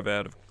you drive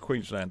out of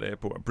Queensland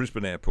Airport,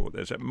 Brisbane Airport,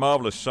 there's that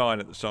marvellous sign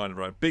at the side of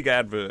the road, big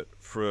advert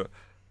for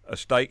a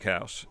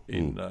steakhouse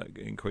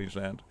in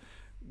Queensland,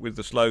 with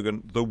the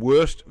slogan, the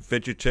worst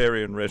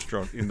vegetarian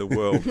restaurant in the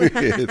world.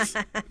 Yes.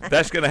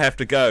 That's going to have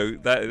to go.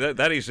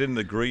 That is in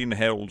the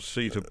green-held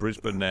seat of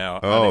Brisbane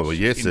now. Oh,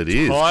 yes, it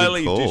is.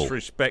 Entirely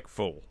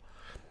disrespectful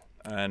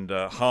and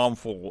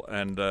harmful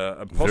and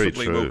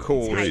possibly will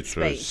cause... Hate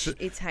speech.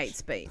 It's hate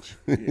speech.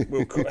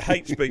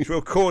 Hate speech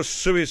will cause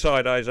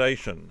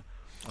suicidisation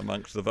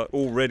amongst the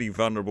already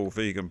vulnerable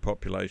vegan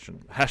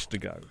population. Has to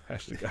go.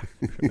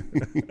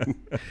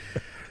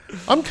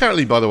 I'm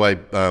currently, by the way,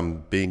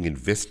 being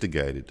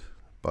investigated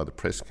by the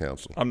Press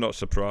Council. I'm not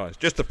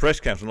surprised. Just the Press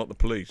Council, not the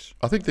police.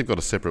 I think they've got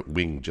a separate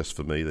wing just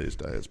for me these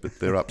days, but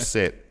they're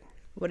upset.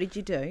 What did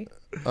you do?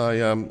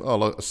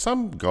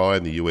 Some guy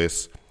in the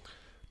US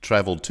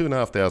travelled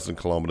 2,500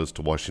 kilometres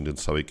to Washington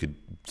so he could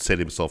set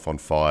himself on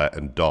fire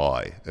and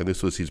die, and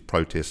this was his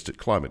protest at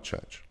climate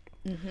change.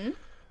 Mm-hmm.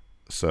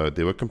 So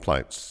there were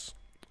complaints,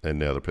 and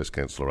now the Press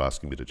Council are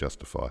asking me to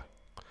justify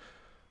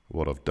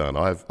what I've done.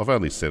 I've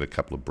only sent a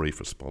couple of brief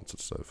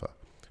responses so far,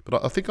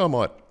 but I think I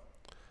might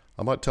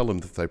tell them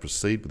that if they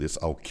proceed with this,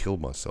 I'll kill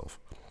myself,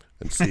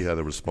 and see how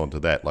they respond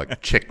to that.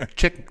 Like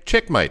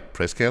checkmate,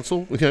 Press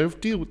Council.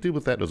 Deal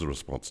with that as a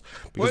response.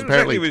 Because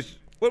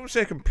what was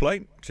their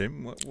complaint,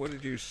 Tim? What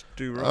did you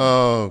do wrong?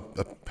 Oh,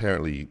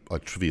 apparently I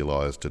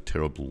trivialised a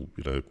terrible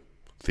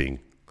thing.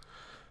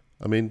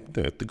 I mean,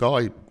 the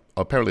guy.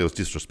 Apparently I was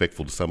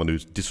disrespectful to someone who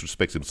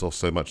disrespects himself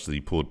so much that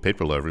he poured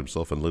petrol over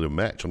himself and lit a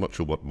match. I'm not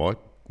sure what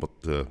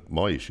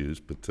my issue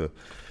is, but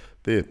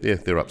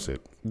they're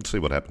upset. We'll see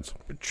what happens.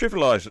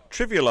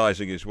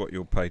 Trivialising is what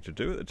you're paid to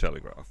do at the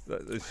Telegraph.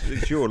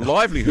 It's your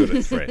livelihood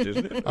at threat,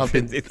 isn't it?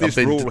 If this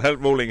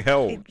ruling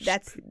held.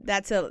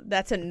 That's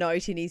a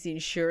note in his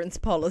insurance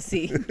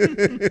policy.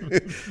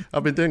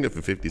 I've been doing it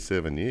for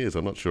 57 years.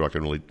 I'm not sure I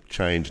can really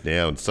change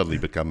now and suddenly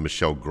become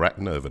Michelle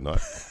Grattan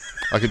overnight.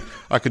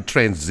 I could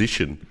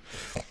transition.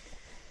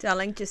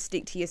 Darling, just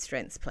stick to your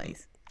strengths,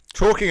 please.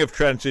 Talking of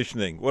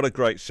transitioning, what a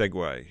great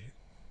segue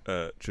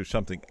to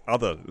something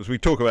other, as we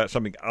talk about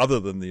something other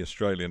than the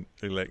Australian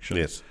election.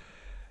 Yes.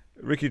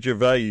 Ricky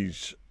Gervais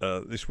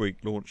this week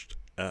launched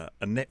a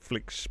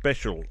Netflix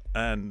special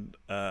and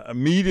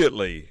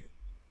immediately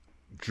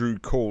drew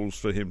calls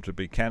for him to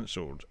be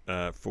cancelled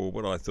for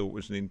what I thought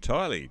was an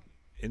entirely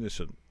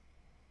innocent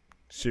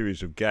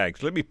series of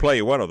gags. Let me play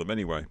you one of them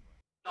anyway.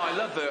 I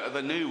love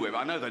the new women.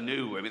 I know the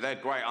new women. They're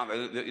great,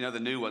 aren't they? The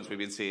new ones we've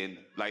been seeing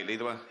lately.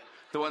 The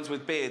ones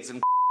with beards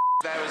and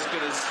they're as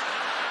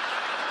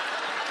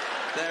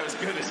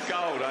good as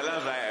gold. I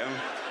love them.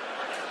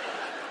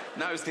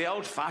 No, it's the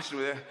old-fashioned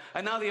with it.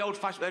 And now the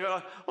old-fashioned, they go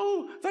like,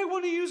 oh, they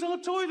want to use our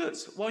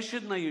toilets. Why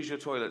shouldn't they use your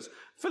toilets?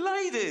 For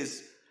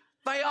ladies.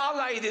 They are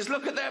ladies.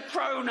 Look at their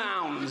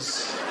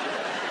pronouns.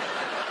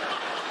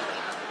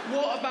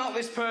 What about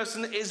this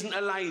person that isn't a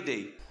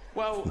lady?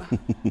 Well,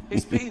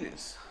 his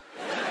penis.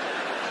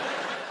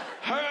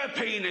 Her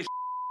penis,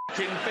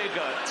 f***ing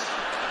bigot.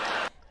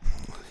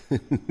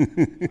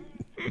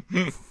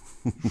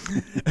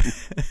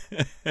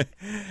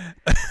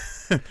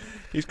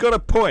 He's got a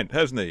point,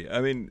 hasn't he?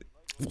 I mean...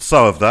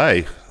 So have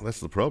they. That's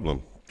the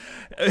problem.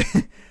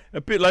 A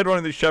bit later on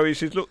in the show, he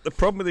says, look, the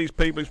problem with these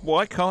people is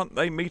why can't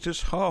they meet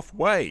us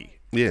halfway?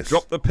 Yes.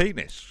 Drop the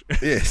penis.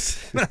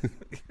 Yes.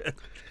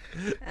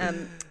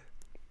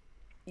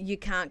 You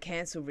can't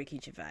cancel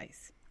Ricky Gervais.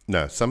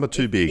 No, some are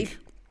too big.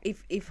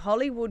 If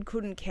Hollywood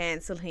couldn't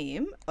cancel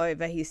him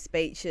over his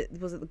speech at,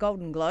 was it the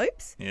Golden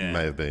Globes? Yeah.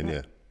 May have been,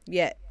 yeah.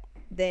 Yeah,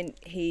 then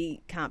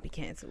he can't be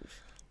cancelled.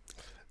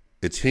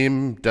 It's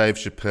him, Dave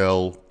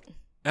Chappelle...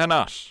 And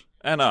us.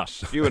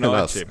 You and I,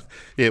 us. Tim.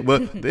 Yeah,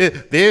 well,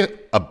 they're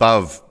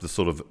above the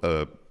sort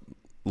of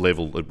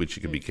level at which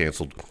you can be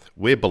cancelled.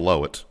 We're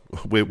below it.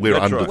 We're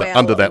That's under, right.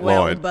 under that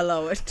well line.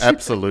 below it.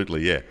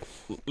 Absolutely, yeah.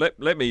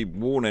 Let me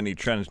warn any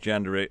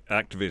transgender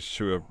activists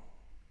who are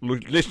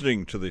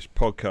listening to this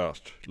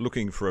podcast,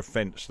 looking for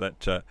offence,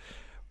 that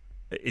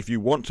if you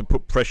want to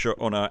put pressure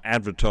on our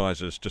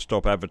advertisers to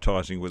stop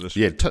advertising with us,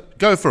 Yeah,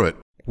 go for it.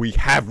 we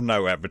have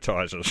no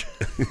advertisers.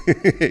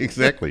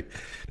 Exactly.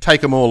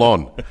 Take them all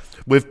on.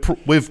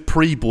 We've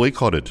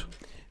pre-boycotted.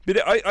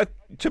 But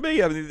to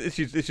me, I mean, this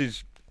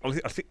is. I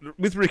think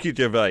with Ricky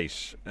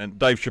Gervais and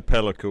Dave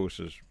Chappelle, of course,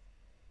 has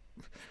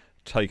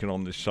taken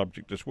on this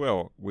subject as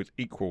well with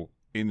equal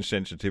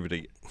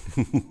insensitivity.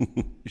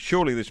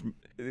 Surely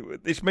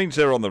this means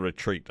they're on the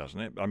retreat, doesn't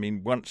it? I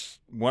mean, once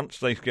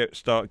they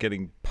start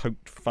getting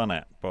poked fun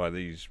at by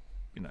these,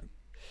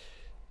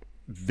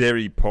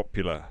 very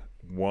popular,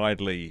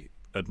 widely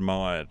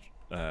admired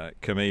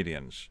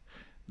comedians,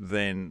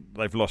 then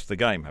they've lost the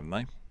game, haven't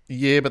they?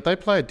 Yeah, but they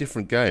play a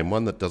different game,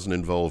 one that doesn't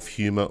involve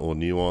humour or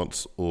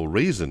nuance or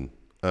reason.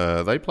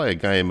 They play a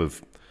game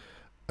of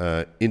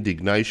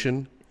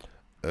indignation,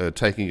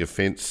 taking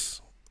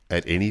offence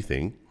at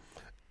anything,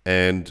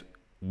 and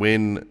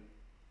when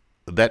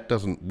that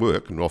doesn't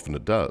work, and often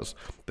it does,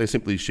 they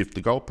simply shift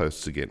the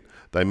goalposts again.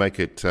 They make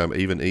it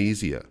even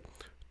easier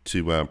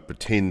to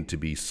pretend to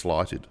be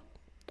slighted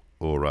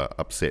or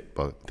upset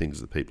by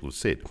things that people have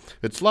said.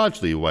 It's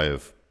largely a way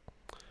of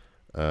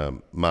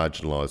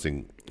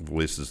marginalising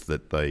voices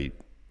that they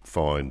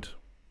find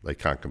they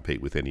can't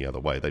compete with any other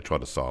way. They try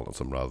to silence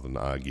them rather than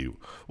argue,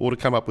 or to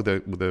come up with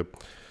a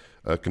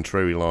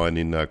contrary line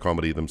in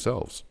comedy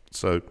themselves.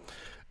 So,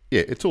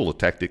 yeah, it's all a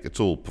tactic. It's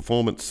all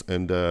performance,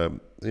 and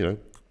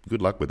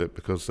good luck with it,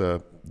 because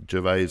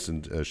Gervais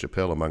and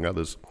Chappelle, among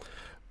others,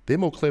 they're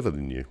more clever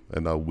than you,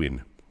 and they'll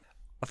win.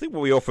 I think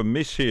what we often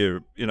miss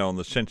here, on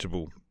the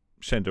sensible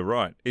centre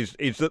right, is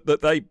that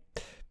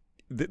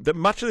that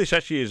much of this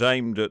actually is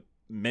aimed at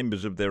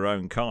members of their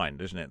own kind,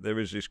 isn't it? There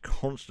is this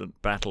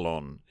constant battle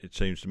on, it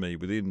seems to me,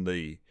 within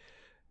the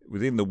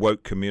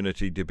woke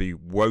community to be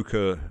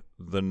woker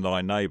than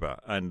thy neighbour,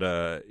 and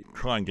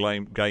try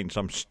and gain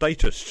some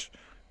status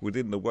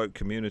within the woke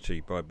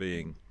community by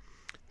being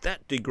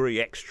that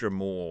degree extra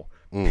more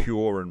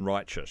pure and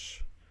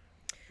righteous.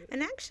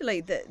 And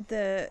actually,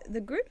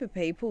 the group of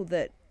people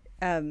that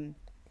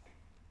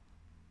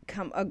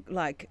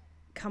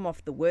come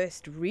off the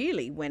worst,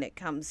 really, when it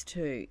comes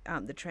to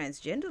the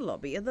transgender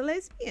lobby, are the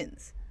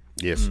lesbians.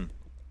 Yes.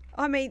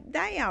 I mean,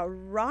 they are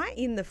right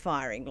in the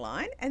firing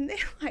line, and they're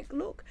like,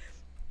 look,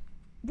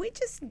 we're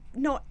just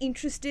not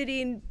interested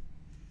in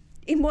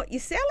what you're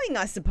selling,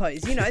 I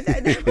suppose.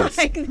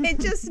 They're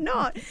just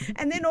not.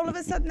 And then all of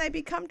a sudden they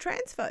become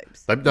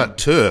transphobes. They're not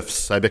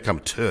TERFs. They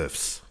become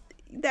TERFs.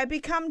 They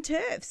become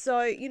TERFs.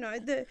 So,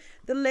 the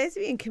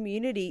lesbian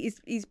community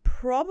is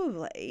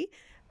probably...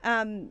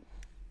 the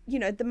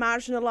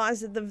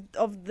marginalised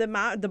of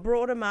the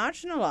broader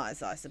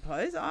marginalised, I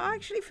suppose. I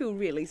actually feel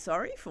really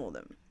sorry for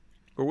them.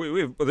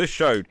 Well, this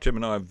show, Tim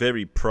and I, are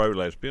very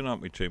pro-lesbian,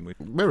 aren't we, Tim?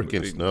 We're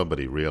against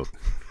nobody, really.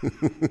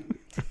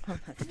 Oh,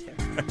 that's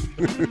terrible.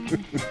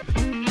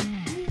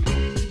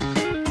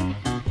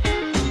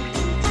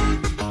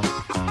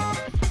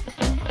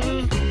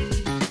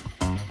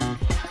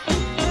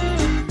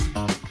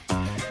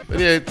 But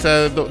yeah, it's,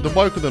 the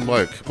woker than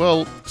woke.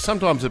 Well,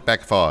 sometimes it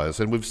backfires,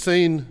 and we've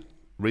seen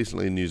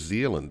recently in New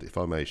Zealand, if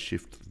I may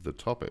shift the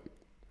topic.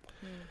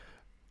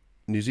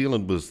 New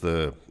Zealand was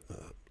the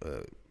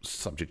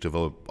subject of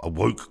a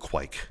woke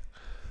quake.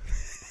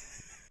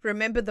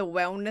 Remember the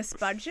wellness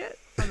budget?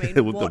 I mean,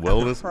 The what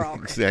wellness, a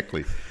crock.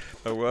 exactly.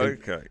 Oh,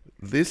 okay.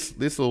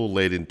 This all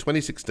led in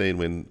 2016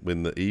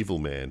 when the evil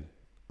man,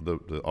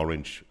 the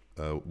orange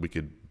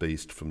wicked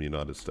beast from the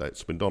United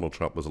States, when Donald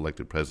Trump was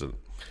elected president.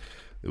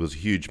 There was a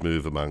huge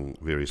move among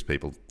various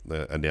people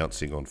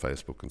announcing on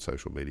Facebook and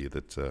social media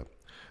that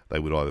they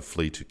would either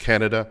flee to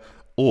Canada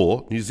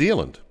or New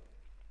Zealand.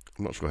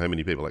 I'm not sure how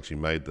many people actually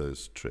made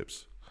those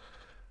trips.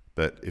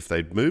 But if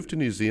they'd moved to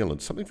New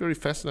Zealand, something very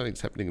fascinating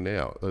is happening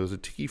now. There was a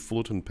Tikki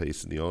Fullerton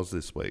piece in the Oz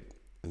this week,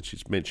 and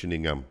she's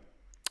mentioning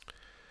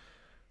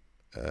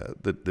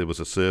that there was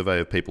a survey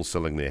of people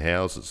selling their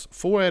houses.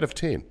 4 out of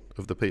 10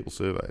 of the people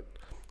surveyed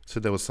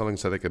said they were selling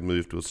so they could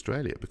move to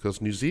Australia, because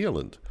New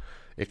Zealand,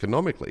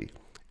 economically,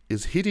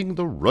 is hitting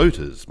the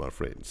rotors, my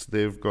friends.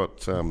 They've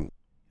got...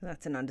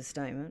 That's an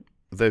understatement.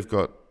 They've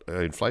got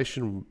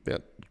inflation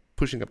about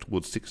pushing up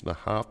towards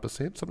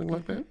 6.5%, something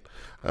like that.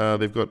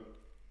 They've got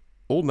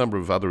all number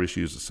of other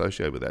issues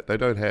associated with that. They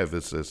don't have,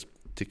 as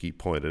Tikki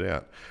pointed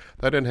out,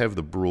 they don't have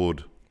the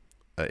broad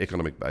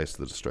economic base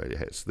that Australia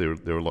has.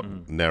 They're a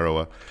lot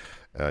narrower.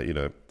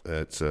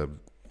 It's a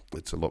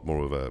lot more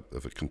of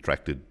a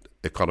contracted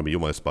economy,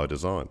 almost by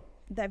design.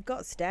 They've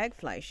got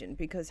stagflation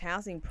because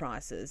housing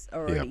prices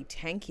are already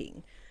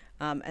tanking.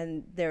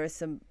 And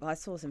I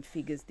saw some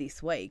figures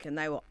this week, and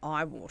they were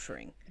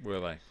eye-watering. Were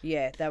they?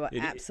 Yeah, they were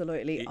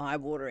absolutely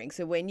eye-watering.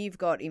 So when you've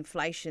got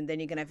inflation, then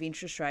you're going to have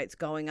interest rates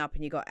going up,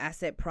 and you've got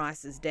asset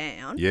prices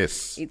down.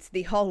 Yes. It's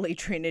the holy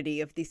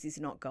trinity of this is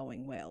not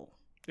going well.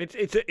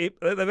 They've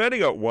only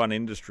got one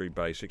industry,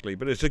 basically,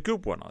 but it's a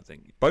good one, I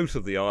think. Both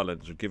of the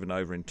islands are given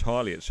over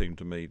entirely, it seemed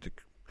to me, to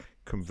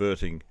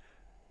converting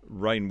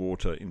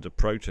rainwater into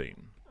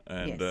protein.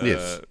 And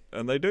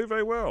and they do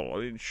very well. I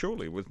mean,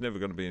 surely there's never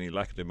going to be any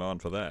lack of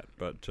demand for that.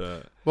 But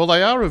well,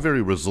 they are a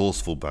very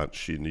resourceful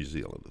bunch, you New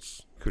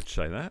Zealanders. Could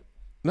say that.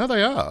 No,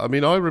 they are. I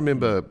mean, I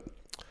remember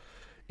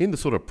in the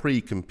sort of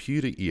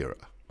pre-computer era,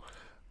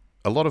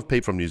 a lot of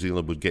people from New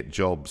Zealand would get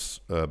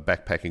jobs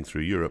backpacking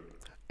through Europe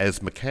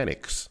as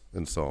mechanics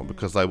and so on,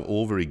 because they were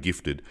all very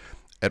gifted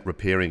at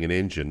repairing an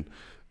engine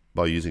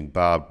by using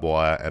barbed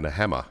wire and a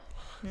hammer.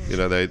 You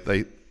know,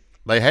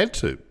 they had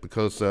to,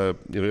 because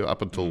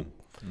up until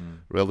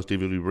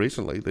relatively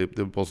recently,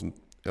 there wasn't.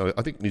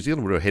 I think New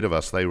Zealand were ahead of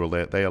us. They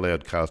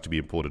allowed cars to be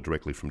imported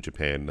directly from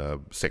Japan,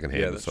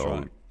 secondhand, and so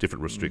on.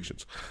 Different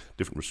restrictions,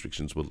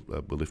 were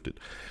lifted,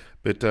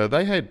 but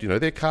they had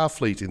their car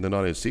fleet in the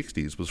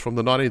 1960s was from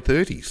the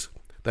 1930s.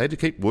 They had to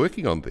keep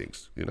working on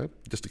things,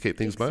 just to keep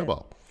things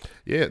mobile.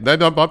 Yeah, they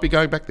might be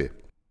going back there.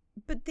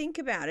 But think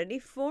about it.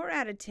 If 4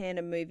 out of 10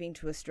 are moving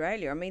to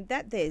Australia, I mean,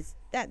 there's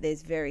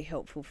very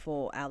helpful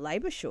for our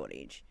labour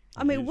shortage.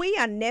 I mean, we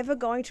are never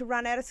going to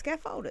run out of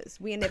scaffolders.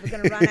 We are never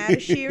going to run out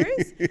of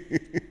shearers.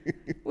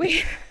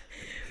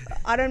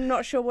 I'm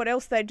not sure what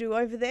else they do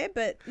over there,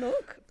 but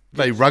look.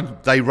 They rugby.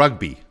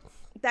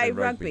 They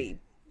rugby.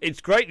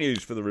 It's great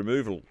news for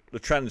the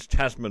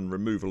Trans-Tasman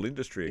removal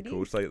industry. Of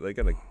course, they're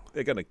going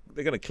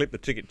to clip the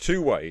ticket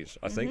 2 ways.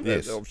 I think.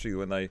 Yes. Obviously,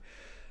 when they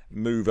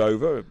move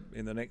over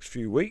in the next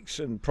few weeks,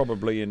 and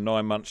probably in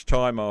 9 months'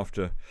 time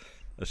after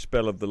a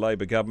spell of the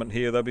Labor government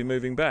here, they'll be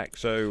moving back.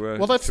 So,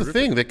 well, that's the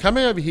thing. They're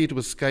coming over here to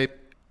escape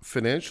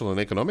financial and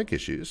economic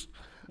issues.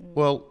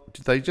 Well,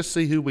 did they just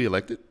see who we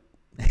elected?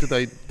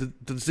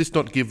 Does this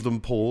not give them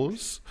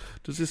pause?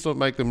 Does this not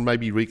make them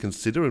maybe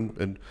reconsider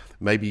and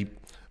maybe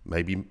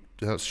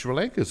Sri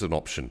Lanka's an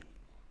option?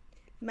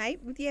 Maybe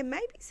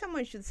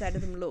someone should say to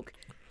them, look,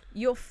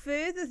 you're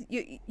further,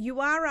 you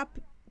are up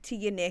to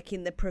your neck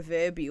in the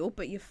proverbial,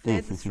 but you're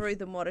further through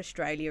than what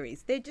Australia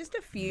is. They're just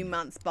a few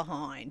months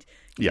behind.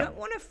 You don't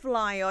want to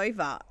fly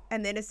over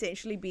and then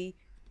essentially be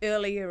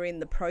earlier in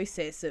the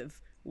process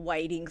of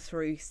wading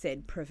through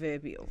said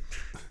proverbial.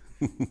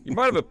 You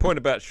might have a point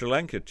about Sri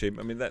Lanka, Tim.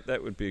 I mean,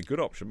 that would be a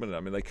good option, wouldn't it?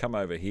 I mean, they come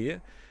over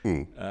here.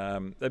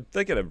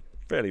 They get a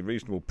fairly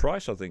reasonable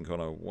price, I think, on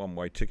a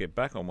one-way ticket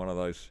back on one of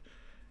those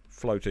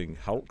floating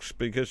hulks,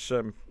 because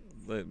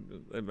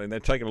they're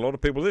taking a lot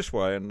of people this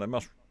way, and they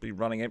must be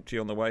running empty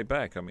on the way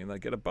back. I mean, they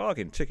get a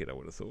bargain ticket, I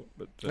would have thought.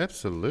 But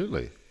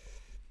absolutely.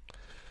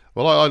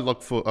 Well, I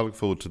look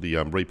forward to the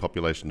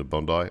repopulation of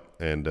Bondi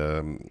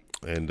and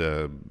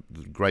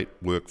great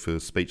work for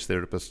speech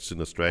therapists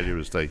in Australia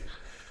as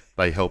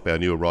they help our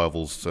new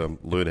arrivals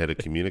learn how to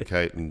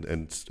communicate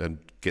and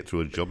get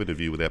through a job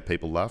interview without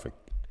people laughing.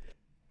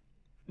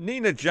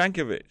 Nina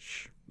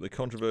Jankovic, the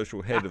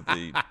controversial head of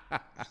the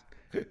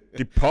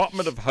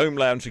Department of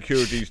Homeland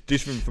Security's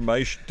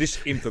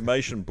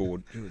Disinformation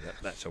Board. Ooh,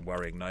 that's a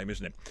worrying name,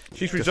 isn't it?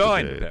 She's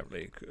resigned,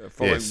 apparently,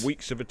 following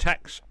weeks of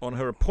attacks on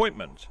her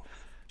appointment.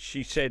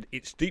 She said,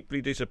 it's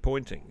deeply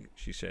disappointing.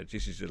 She said,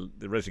 this is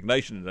the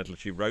resignation letter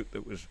she wrote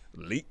that was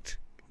leaked,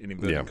 in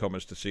inverted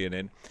commas, to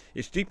CNN.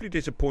 It's deeply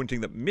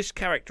disappointing that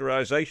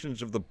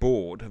mischaracterizations of the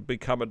board have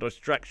become a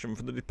distraction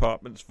from the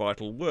department's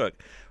vital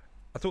work.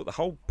 I thought the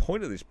whole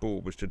point of this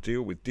board was to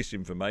deal with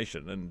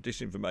disinformation, and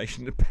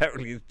disinformation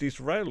apparently has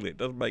disrailed it. It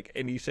doesn't make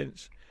any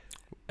sense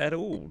at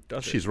all,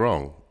 does it? She's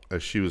wrong.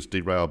 She was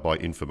derailed by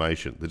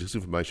information. The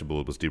disinformation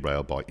board was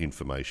derailed by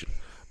information.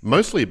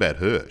 Mostly about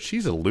her.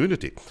 She's a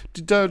lunatic.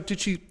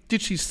 Did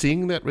she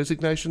sing that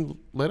resignation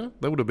letter?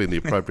 That would have been the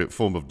appropriate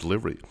form of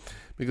delivery,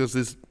 because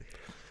there's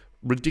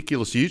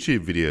ridiculous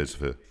YouTube videos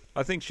of her.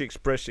 I think she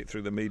expressed it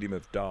through the medium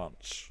of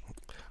dance.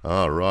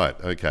 Oh, right.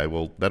 Okay,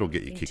 well, that'll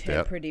get you kicked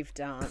out. Interpretive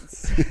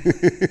dance.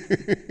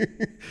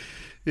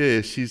 Yeah,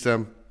 she's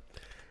an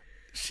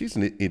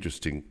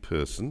interesting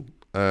person.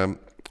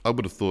 I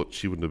would have thought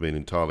she wouldn't have been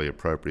entirely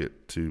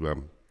appropriate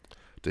to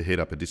head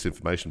up a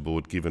disinformation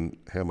board, given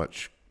how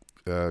much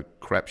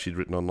crap she'd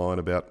written online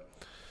about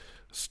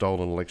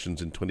stolen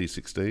elections in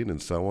 2016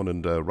 and so on,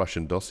 and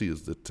Russian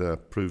dossiers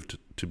that proved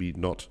to be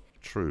not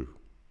true.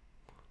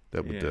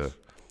 That would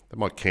that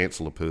might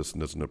cancel a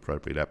person as an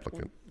appropriate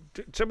applicant.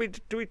 So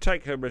do we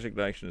take her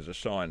resignation as a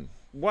sign?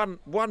 One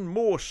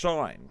more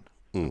sign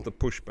of the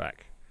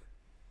pushback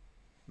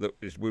that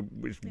is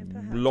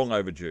long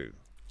overdue.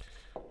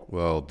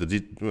 Well,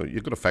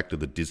 you've got to factor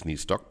the Disney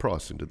stock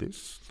price into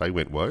this. They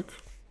went woke.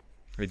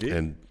 They did.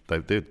 And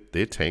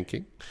they're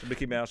tanking. The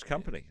Mickey Mouse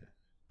company.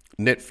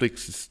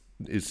 Netflix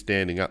is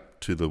standing up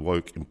to the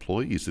woke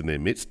employees in their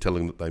midst,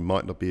 telling that they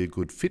might not be a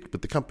good fit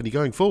with the company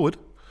going forward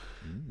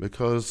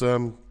because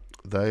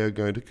they are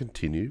going to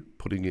continue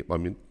putting it. I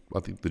mean, I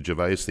think the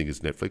Gervais thing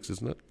is Netflix,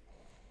 isn't it?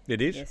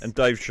 It is. Yes. And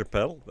Dave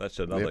Chappelle, that's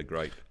another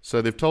great.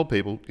 So they've told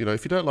people,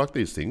 if you don't like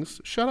these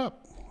things, shut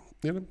up.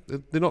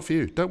 They're not for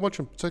you. Don't watch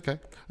them. It's okay.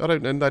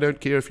 And they don't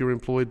care if you're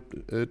employed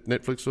at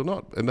Netflix or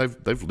not. And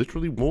they've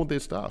literally warned their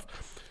staff.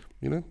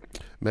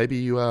 Maybe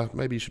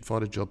you should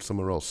find a job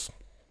somewhere else.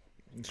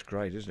 It's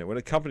great, isn't it? When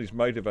a company's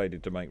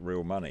motivated to make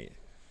real money,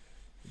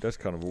 it does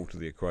kind of alter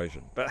the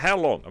equation. But how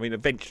long? I mean,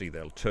 eventually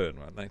they'll turn,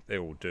 won't they? They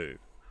all do.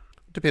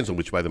 Depends on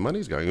which way the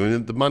money's going. I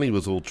mean, the money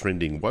was all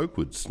trending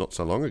wokewards not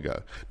so long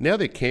ago. Now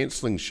they're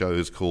cancelling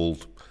shows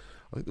called,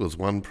 I think there was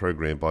one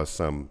program by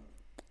some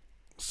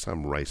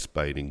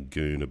race-baiting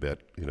goon about,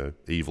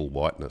 evil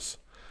whiteness.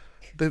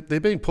 They're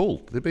being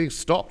pulled. They're being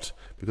stopped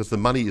because the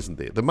money isn't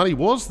there. The money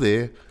was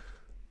there,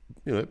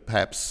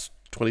 perhaps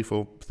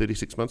 24,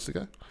 36 months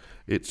ago.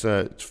 It's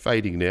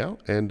fading now,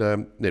 and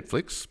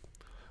Netflix,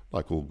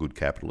 like all good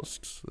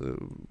capitalists,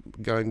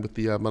 going with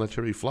the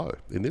monetary flow.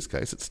 In this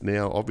case, it's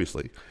now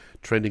obviously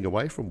trending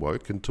away from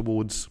woke and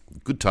towards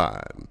good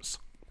times.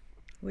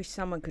 Wish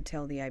someone could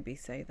tell the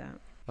ABC that.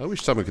 I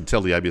wish someone could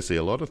tell the ABC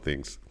a lot of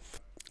things.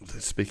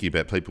 Speaking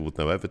about people with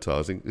no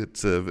advertising,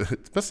 it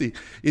must be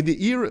in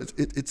the era.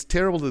 It's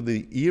terrible in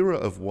the era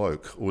of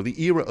woke, or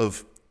the era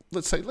of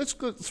let's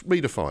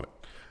redefine it.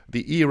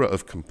 The era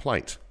of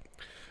complaint.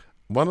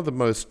 One of the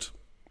most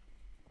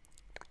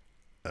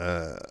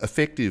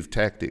effective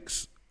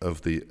tactics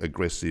of the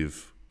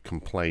aggressive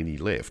complainy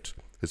left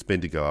has been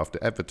to go after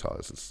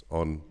advertisers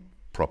on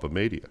proper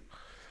media.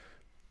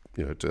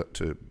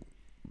 To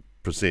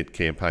present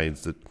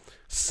campaigns that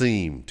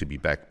seem to be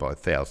backed by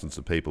thousands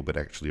of people, but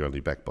actually only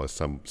backed by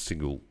some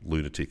single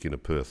lunatic in a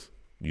Perth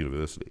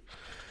university.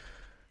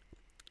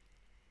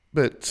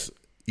 But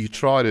you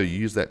try to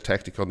use that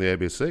tactic on the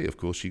ABC, of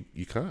course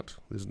you can't.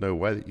 There's no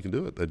way that you can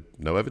do it.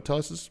 No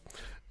advertisers,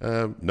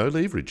 no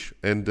leverage,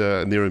 and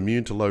they're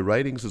immune to low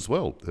ratings as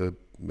well.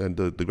 And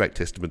the great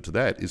testament to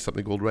that is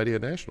something called Radio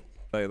National.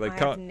 I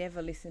have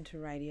never listened to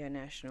Radio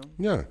National.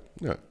 No.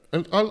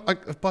 And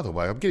by the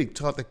way, I'm getting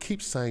tired. They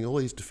keep saying, all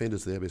these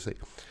defenders of the ABC,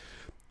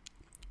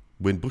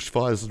 when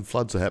bushfires and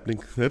floods are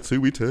happening, that's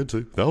who we turn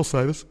to. They'll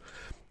save us.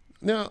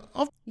 Now,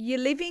 you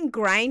live in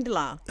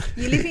Graindler.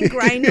 There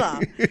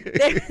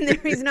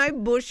is no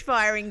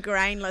bushfire in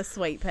Graindler,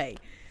 Sweet Pea.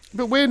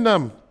 But when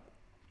the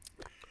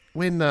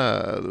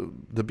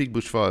big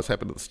bushfires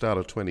happened at the start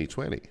of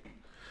 2020,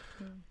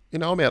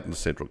 I'm out in the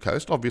Central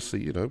Coast.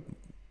 Obviously,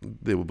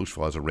 there were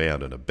bushfires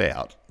around and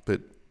about, but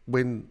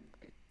when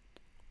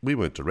we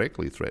weren't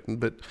directly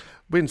threatened, but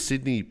when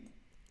Sydney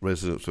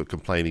residents were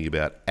complaining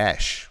about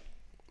ash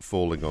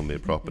falling on their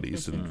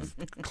properties and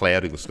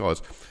clouding the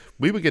skies,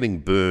 we were getting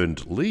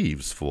burned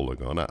leaves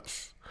falling on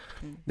us.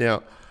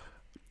 Now,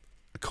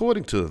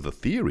 according to the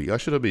theory, I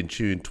should have been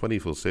tuned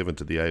 24/7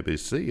 to the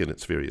ABC in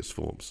its various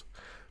forms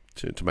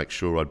to make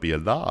sure I'd be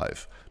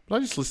alive. But I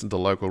just listened to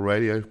local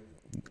radio,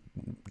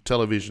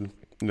 television,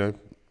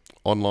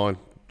 online,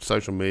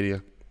 social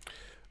media.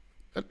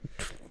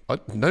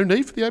 No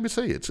need for the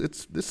ABC.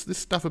 It's this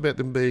stuff about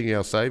them being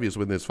our saviours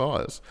when there's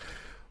fires.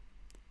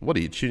 What are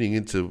you tuning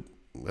into?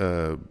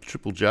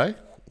 Triple J?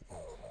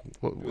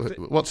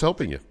 What's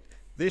helping you?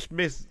 This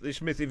myth,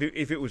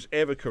 if it was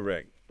ever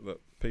correct that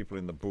people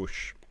in the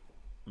bush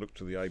look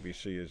to the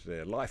ABC as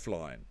their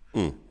lifeline,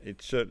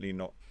 it's certainly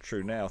not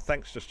true now.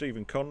 Thanks to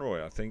Stephen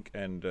Conroy, I think,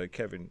 and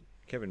Kevin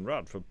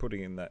Rudd for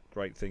putting in that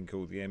great thing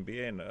called the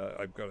NBN.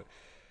 I've got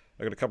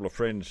a couple of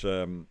friends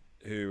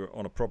who are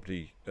on a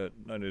property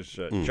known as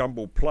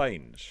Jumble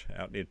Plains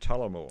out near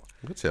Tullamore.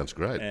 That sounds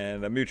great.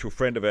 And a mutual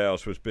friend of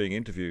ours was being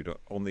interviewed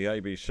on the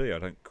ABC. I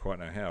don't quite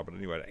know how, but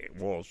anyway, it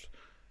was.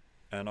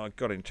 And I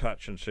got in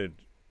touch and said,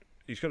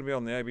 he's going to be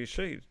on the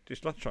ABC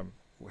this lunchtime.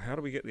 Well, how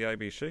do we get the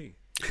ABC?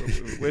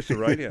 Where's the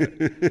radio?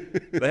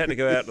 They had to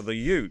go out to the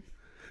ute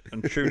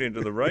and tune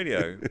into the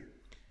radio,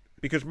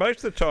 because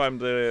most of the time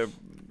they're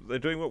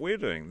doing what we're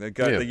doing.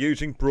 They're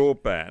using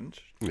broadband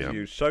to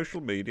use social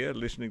media,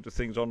 listening to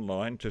things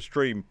online, to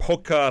stream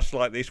podcasts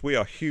like this. We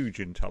are huge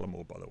in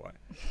Tullamore, by the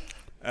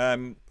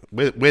way.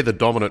 We're the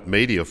dominant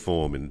media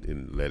form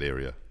in that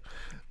area.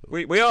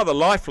 We are the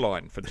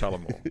lifeline for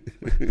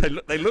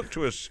Tullamore. They look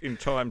to us in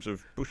times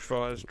of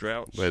bushfires,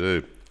 droughts. They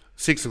do.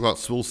 6 o'clock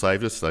will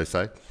save us, they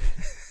say.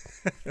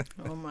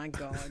 Oh my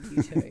God,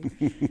 you two.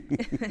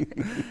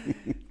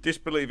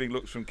 Disbelieving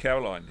looks from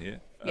Caroline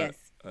here. Yes.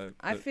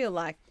 I feel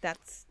like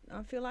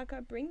I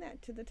bring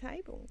that to the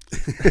table.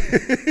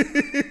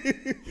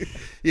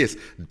 Yes,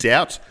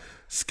 doubt,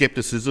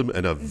 scepticism,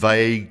 and a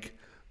vague,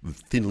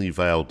 thinly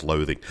veiled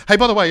loathing. Hey,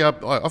 by the way, I've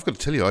got to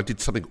tell you, I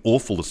did something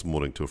awful this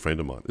morning to a friend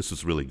of mine. This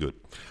was really good.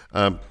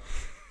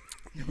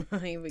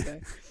 Here we go.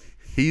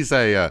 He's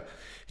a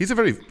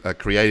very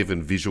creative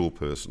and visual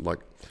person. Like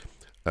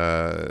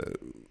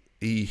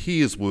he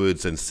hears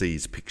words and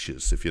sees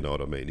pictures, if you know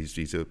what I mean.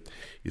 He's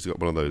got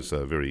one of those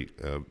very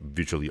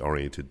visually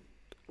oriented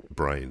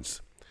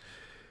brains.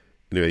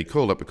 Anyway, he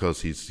called up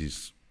because he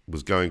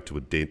was going to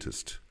a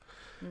dentist.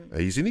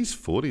 He's in his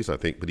 40s, I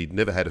think, but he'd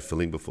never had a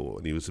filling before,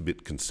 and he was a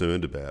bit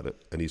concerned about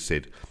it. And he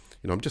said,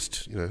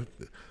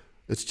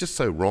 it's just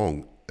so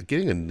wrong.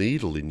 Getting a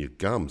needle in your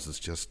gums that's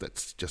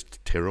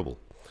just terrible.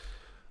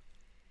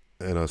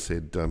 And I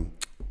said,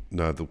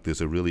 no, look,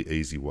 there's a really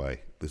easy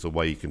way. There's a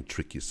way you can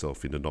trick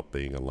yourself into not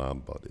being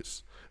alarmed by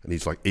this. And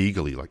he's like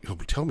eagerly, like, oh,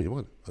 tell me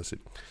what. I said,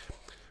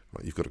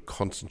 right, you've got to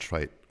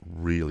concentrate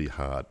really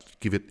hard.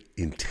 Give it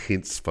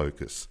intense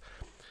focus.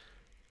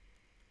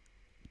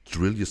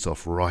 Drill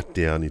yourself right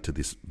down into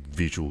this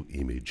visual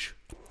image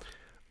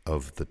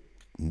of the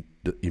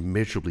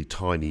immeasurably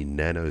tiny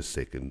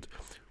nanosecond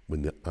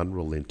when the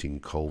unrelenting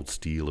cold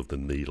steel of the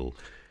needle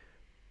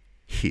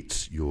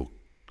hits your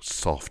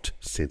soft,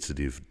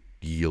 sensitive,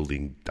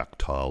 yielding,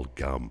 ductile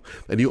gum.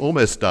 And he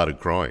almost started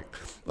crying.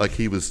 Like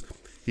then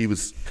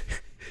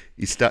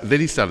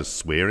he started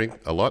swearing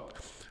a lot,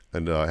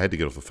 and I had to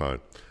get off the phone.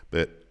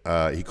 But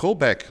he called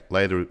back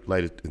later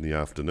in the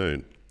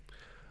afternoon,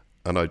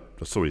 and I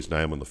saw his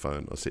name on the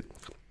phone. I said,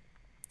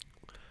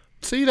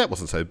 see, that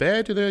wasn't so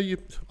bad.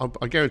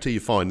 I guarantee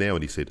you're fine now.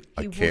 And he said,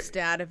 He wussed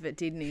out of it,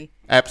 didn't he?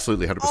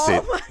 Absolutely, 100%.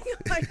 Oh my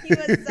God, you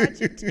are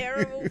such a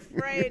terrible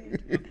friend.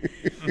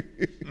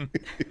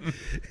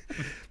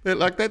 But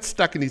like that's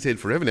stuck in his head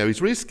forever now. He's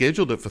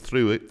rescheduled it for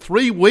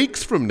 3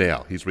 weeks from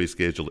now. He's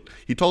rescheduled it.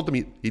 He told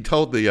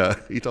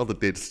the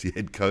dentist he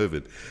had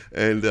COVID,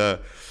 and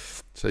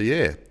so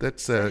yeah,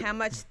 that's. How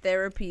much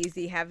therapy is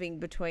he having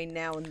between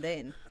now and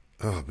then?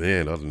 Oh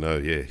man, I don't know.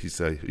 Yeah, he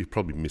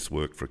probably missed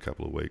work for a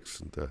couple of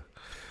weeks,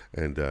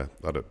 and I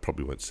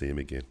probably won't see him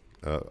again.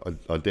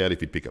 I doubt if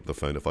he'd pick up the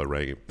phone if I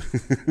rang him.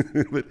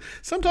 But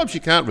sometimes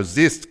you can't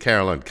resist,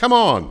 Caroline. Come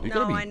on.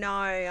 I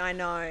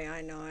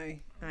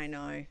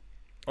know.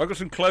 I've got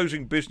some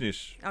closing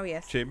business. Oh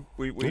yes, Tim.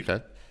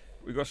 Okay.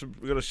 We've got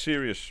a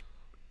serious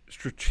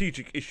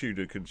strategic issue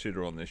to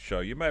consider on this show.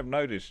 You may have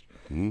noticed.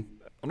 I'm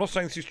not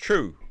saying this is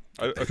true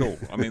at all.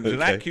 I mean, there's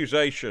an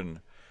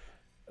accusation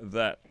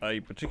that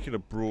a particular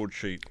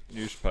broadsheet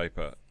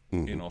newspaper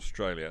in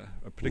Australia,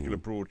 a particular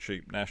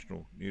broadsheet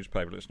national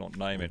newspaper, let's not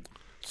name it.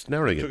 It's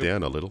narrowing it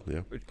down a little,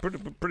 yeah. It's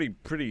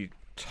pretty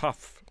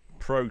tough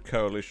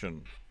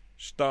pro-coalition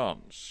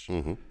stance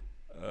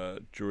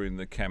during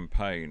the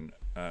campaign.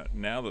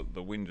 Now that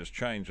the wind has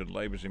changed and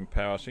Labor's in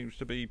power, seems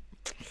to be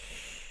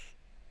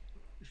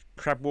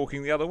crab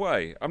walking the other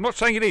way. I'm not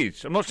saying it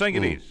is.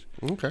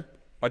 Okay.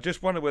 I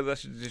just wonder whether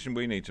that's a decision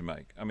we need to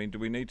make. I mean, do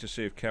we need to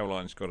see if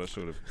Caroline's got a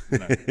sort of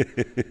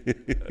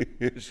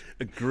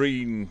a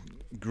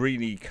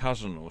greeny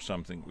cousin or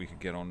something we could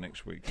get on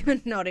next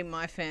week? Not in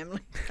my family.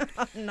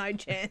 No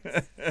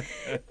chance.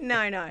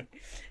 No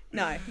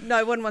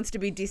one wants to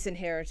be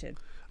disinherited.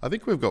 I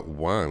think we've got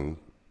one,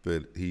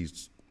 but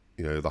he's,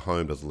 the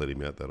home doesn't let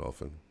him out that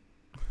often.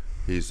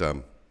 He's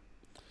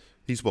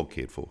well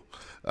cared for.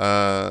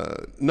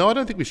 No, I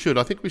don't think we should.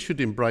 I think we should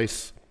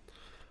embrace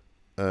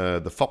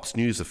the Fox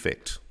News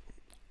effect.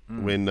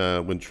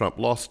 When Trump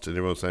lost and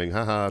everyone was saying,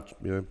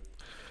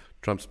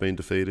 Trump's been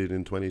defeated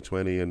in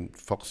 2020 and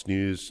Fox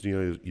News,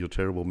 your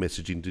terrible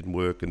messaging didn't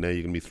work and now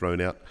you're going to be thrown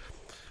out.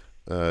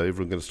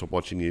 Everyone's going to stop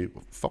watching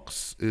you.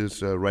 Fox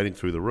is rating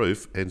through the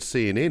roof and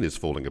CNN is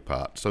falling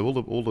apart. So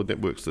all the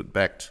networks that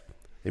backed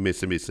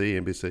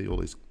MSNBC, NBC, all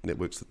these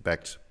networks that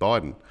backed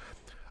Biden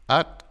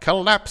are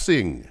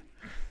collapsing.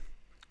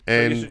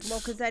 And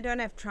because they don't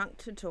have Trump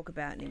to talk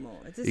about anymore.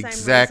 It's the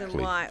exactly. same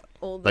reason why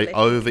all the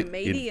left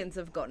comedians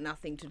have got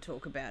nothing to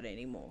talk about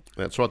anymore.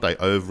 That's right. They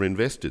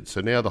overinvested.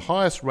 So now the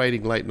highest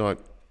rating late night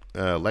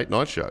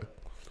show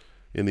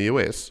in the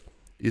US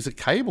is a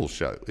cable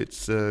show.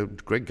 It's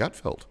Greg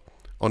Gutfeld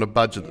on a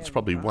budget that's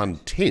probably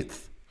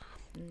 1/10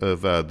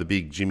 of the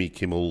big Jimmy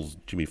Kimmels,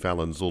 Jimmy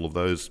Fallons, all of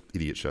those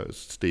idiot shows.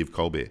 Steve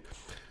Colbert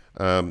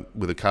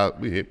with a car.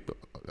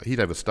 He'd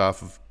have a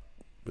staff of.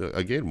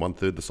 Again,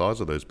 1/3 the size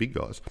of those big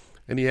guys,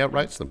 and he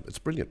outrates them. It's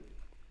brilliant.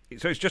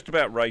 So it's just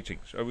about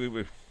ratings.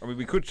 We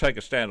could take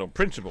a stand on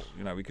principle.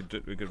 We could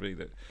take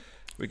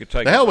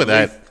the hell with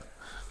a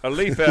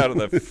leaf out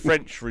of the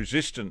French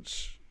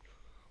resistance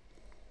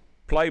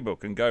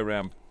playbook and go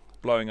around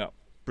blowing up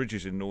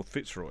bridges in North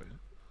Fitzroy,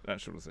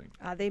 that sort of thing.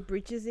 Are there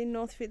bridges in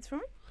North Fitzroy?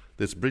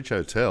 There's Bridge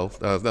Hotel.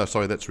 No,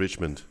 sorry, that's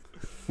Richmond.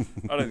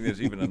 I don't think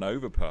there's even an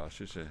overpass,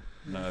 is there?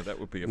 No, that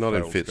would be a not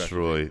in strategy.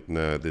 Fitzroy.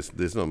 No,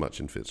 there's not much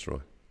in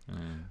Fitzroy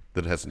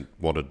that hasn't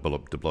wanted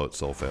to blow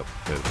itself out.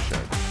 Bit of a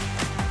shame.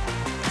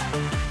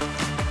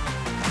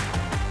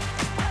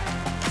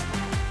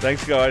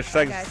 Thanks, guys.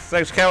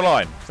 Thanks,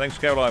 Caroline. Thanks,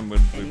 Caroline. We're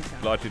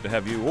delighted to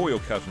have you or your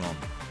cousin on.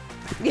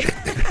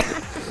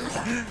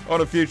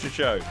 On a future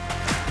show.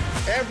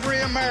 Every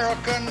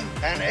American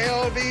and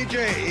LBJ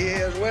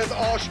is with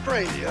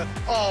Australia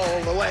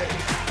all the way.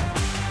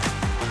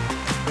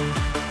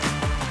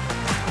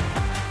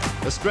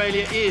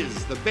 Australia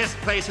is the best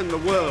place in the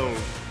world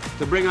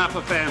to bring up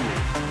a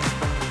family.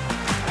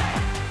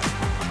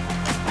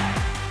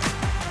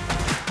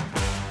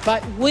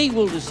 But we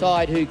will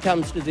decide who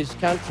comes to this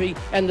country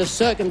and the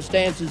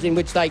circumstances in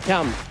which they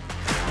come.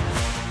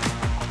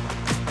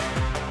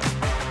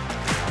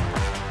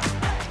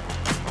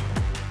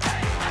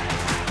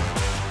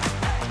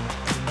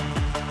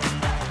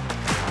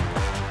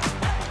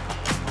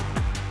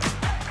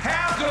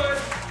 How good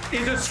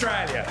is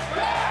Australia?